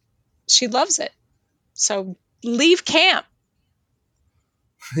she loves it. So leave camp.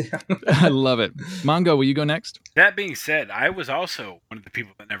 I love it. Mongo, will you go next? That being said, I was also one of the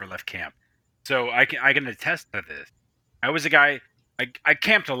people that never left camp. So I can attest to this. I was a guy, I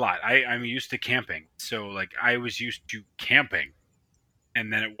camped a lot. I'm used to camping. So like I was used to camping.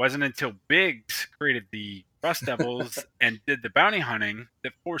 And then it wasn't until Biggs created the Rust Devils and did the bounty hunting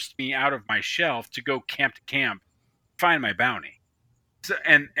that forced me out of my shelf to go camp to camp, find my bounty. So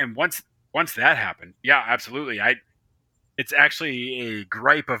and once that happened, yeah, absolutely. It's actually a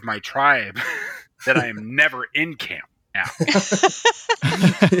gripe of my tribe that I am never in camp now.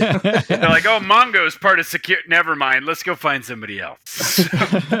 They're like, oh, Mongo's part of secure. Never mind. Let's go find somebody else.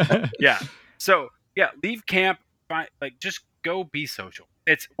 Yeah. So yeah, leave camp. Just go be social.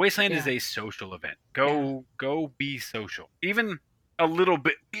 Wasteland is a social event. Go be social. Even a little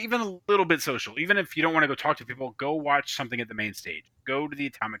bit social. Even if you don't want to go talk to people, go watch something at the main stage. Go to the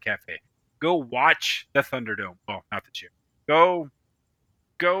Atomic Cafe. Go watch the Thunderdome. Well, not the two.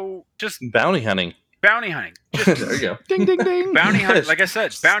 Go just Bounty hunting. Just There you go. Ding, ding, ding. bounty hunting. Like I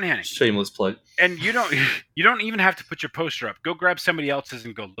said, bounty hunting. Shameless plug. And you don't even have to put your poster up. Go grab somebody else's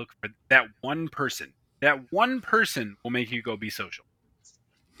and go look for that one person. That one person will make you go be social.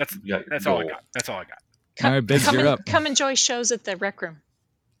 That's all I got. That's all I got. All right, Biggs, you're up. Come enjoy shows at the rec room.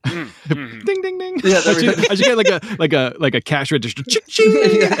 Mm-hmm. Ding, ding, ding. Yeah, I should get like a cash register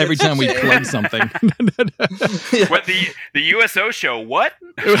every time we plug something. What the USO show? What?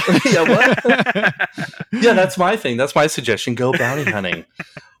 Yeah, what? Yeah, that's my thing. That's my suggestion. Go bounty hunting.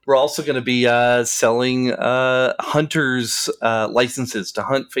 We're also going to be selling hunters licenses to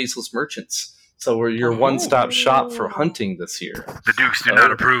hunt faceless merchants. So we're your one-stop shop for hunting this year. The Dukes do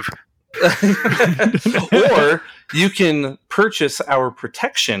not approve. Or you can purchase our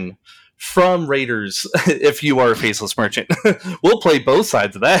protection from raiders if you are a faceless merchant. We'll play both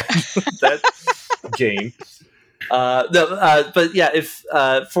sides of that game. But yeah, if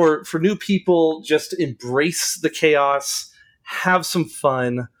for new people, just embrace the chaos, have some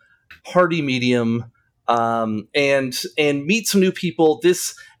fun, party medium, and meet some new people.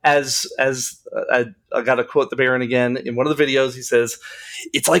 This as I got to quote the Baron again in one of the videos. He says,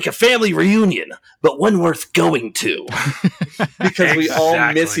 "It's like a family reunion, but one worth going to," because we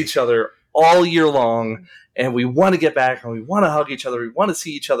all miss each other all year long, and we want to get back, and we want to hug each other. We want to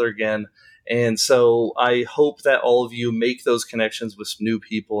see each other again. And so I hope that all of you make those connections with some new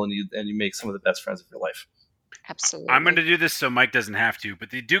people, and you make some of the best friends of your life. Absolutely. I'm going to do this so Mike doesn't have to,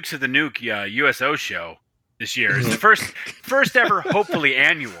 but the Dukes of the Nuke USO show this year is the first ever, hopefully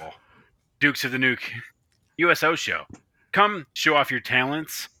annual Dukes of the Nuke USO show. Come show off your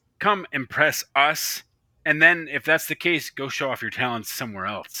talents. Come impress us. And then, if that's the case, go show off your talents somewhere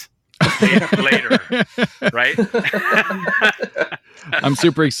else. Later. Right? I'm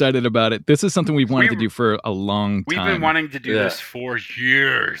super excited about it. This is something we've wanted to do for a long time. We've been wanting to do this for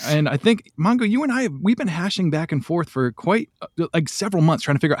years. And I think, Mongo, you and I, we've been hashing back and forth for quite several months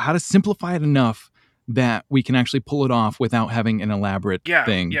trying to figure out how to simplify it enough that we can actually pull it off without having an elaborate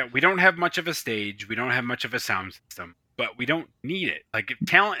thing. Yeah, we don't have much of a stage. We don't have much of a sound system, but we don't need it. Like,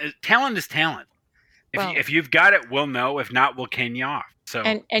 talent is talent. If you've got it, we'll know. If not, we'll cane you off. So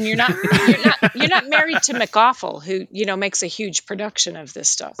And you're not married to McAwful, who makes a huge production of this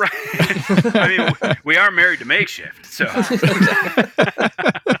stuff. Right. I mean, we are married to Makeshift, so.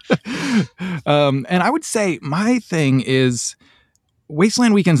 And I would say my thing is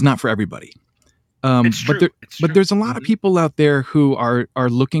Wasteland Weekend's not for everybody. It's true. But there's a lot of people out there who are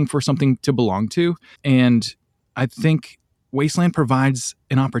looking for something to belong to, and I think Wasteland provides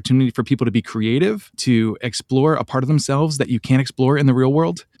an opportunity for people to be creative, to explore a part of themselves that you can't explore in the real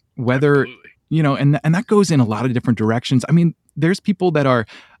world. Whether, and that goes in a lot of different directions. I mean, there's people that are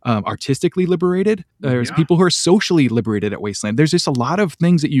artistically liberated. There's people who are socially liberated at Wasteland. There's just a lot of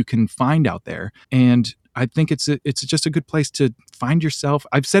things that you can find out there. And I think it's just a good place to find yourself.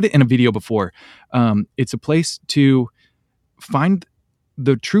 I've said it in a video before. It's a place to find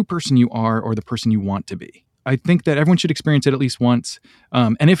the true person you are or the person you want to be. I think that everyone should experience it at least once.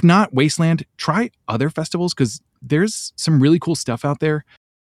 And if not Wasteland, try other festivals, because there's some really cool stuff out there,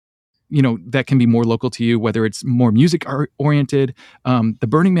 that can be more local to you, whether it's more music oriented. The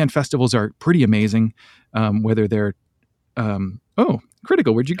Burning Man festivals are pretty amazing, whether they're,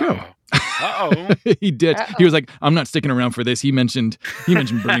 Critical, where'd you go? Uh-oh. He did. Uh-oh. He was like, I'm not sticking around for this. He mentioned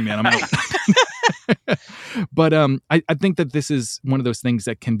Burning Man. I'm out. But I think that this is one of those things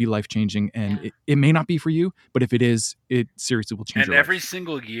that can be life-changing, and it may not be for you, but if it is, it seriously will change your life. And every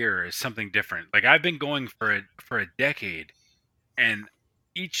single year is something different. Like, I've been going for a decade, and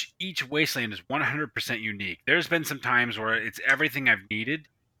each Wasteland is 100% unique. There's been some times where it's everything I've needed,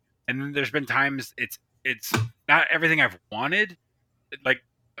 and then there's been times it's not everything I've wanted. Like,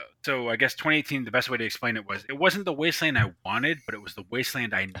 so I guess 2018, the best way to explain it wasn't the Wasteland I wanted, but it was the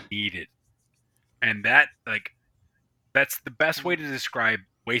Wasteland I needed. And that's the best way to describe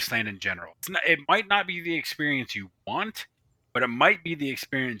Wasteland in general. It might not be the experience you want, but it might be the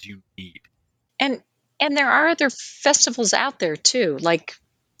experience you need. And there are other festivals out there too, like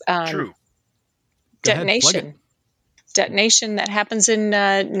True. Detonation. Detonation that happens in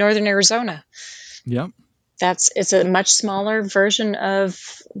northern Arizona. Yep. It's a much smaller version of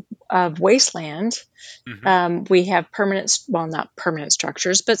Wasteland. Mm-hmm. We have not permanent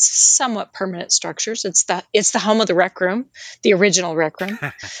structures, but somewhat permanent structures. It's the home of the rec room, the original rec room.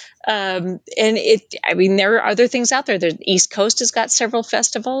 And there are other things out there. The East Coast has got several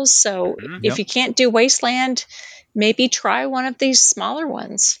festivals. So if you can't do Wasteland, maybe try one of these smaller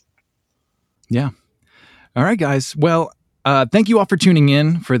ones. Yeah. All right, guys. Well, thank you all for tuning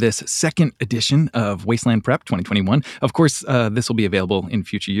in for this second edition of Wasteland Prep 2021. Of course, this will be available in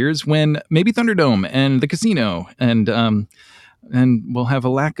future years when maybe Thunderdome and the casino and we'll have a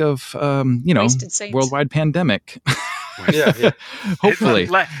lack of worldwide pandemic. Yeah. Hopefully,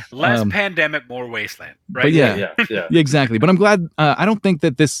 less pandemic, more Wasteland. Right? But yeah, exactly. But I'm glad. I don't think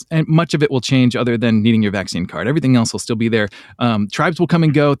that much of it will change, other than needing your vaccine card. Everything else will still be there. Tribes will come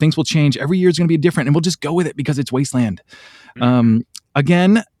and go. Things will change. Every year is going to be different, and we'll just go with it because it's Wasteland.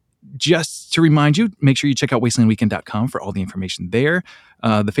 Again, just to remind you, make sure you check out wastelandweekend.com for all the information there.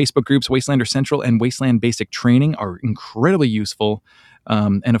 The Facebook groups Wastelander Central and Wasteland Basic Training are incredibly useful.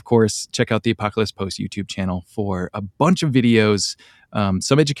 And of course, check out the Apocalypse Post YouTube channel for a bunch of videos,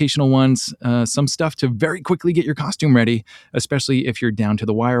 some educational ones, some stuff to very quickly get your costume ready, especially if you're down to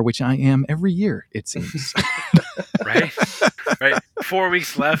the wire, which I am every year, it seems. Right. 4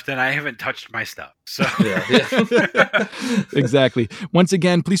 weeks left, and I haven't touched my stuff. So Exactly. Once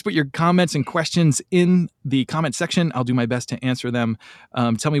again, please put your comments and questions in the comment section. I'll do my best to answer them.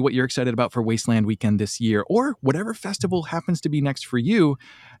 Tell me what you're excited about for Wasteland Weekend this year, or whatever festival happens to be next for you.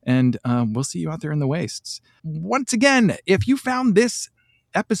 And we'll see you out there in the wastes. Once again, if you found this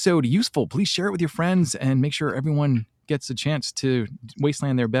episode useful, please share it with your friends and make sure everyone gets a chance to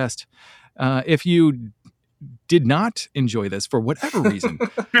Wasteland their best. If you did not enjoy this for whatever reason,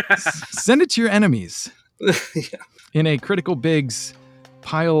 send it to your enemies in a Critical Bigs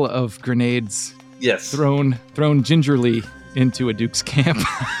pile of grenades. Yes. Thrown gingerly into a Duke's camp.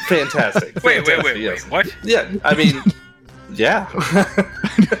 Fantastic. Wait. Yes. What? Yeah. I mean, yeah.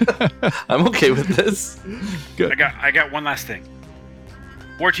 I'm okay with this. Good. I got one last thing.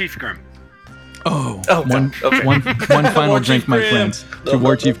 War Chief Grim. One final drink, my friends, to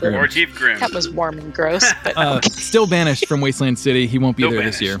War Chief Grim. War Chief Grim. That was warm and gross. But still banished from Wasteland City. He won't be there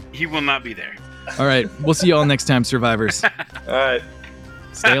this year. He will not be there. All right. We'll see you all next time, survivors. All right.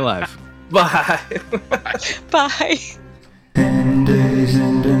 Stay alive. Bye. bye. 10 days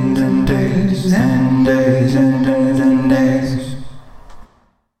and 10 days and days and days and days.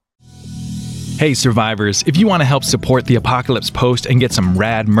 Hey survivors, if you want to help support the Apocalypse Post and get some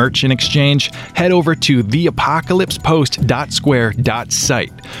rad merch in exchange, head over to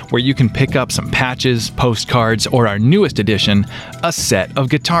theapocalypsepost.square.site, where you can pick up some patches, postcards, or our newest edition, a set of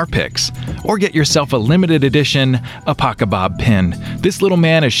guitar picks. Or get yourself a limited edition Apocabob pin. This little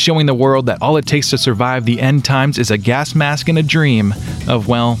man is showing the world that all it takes to survive the end times is a gas mask and a dream of,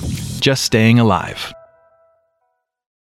 well, just staying alive.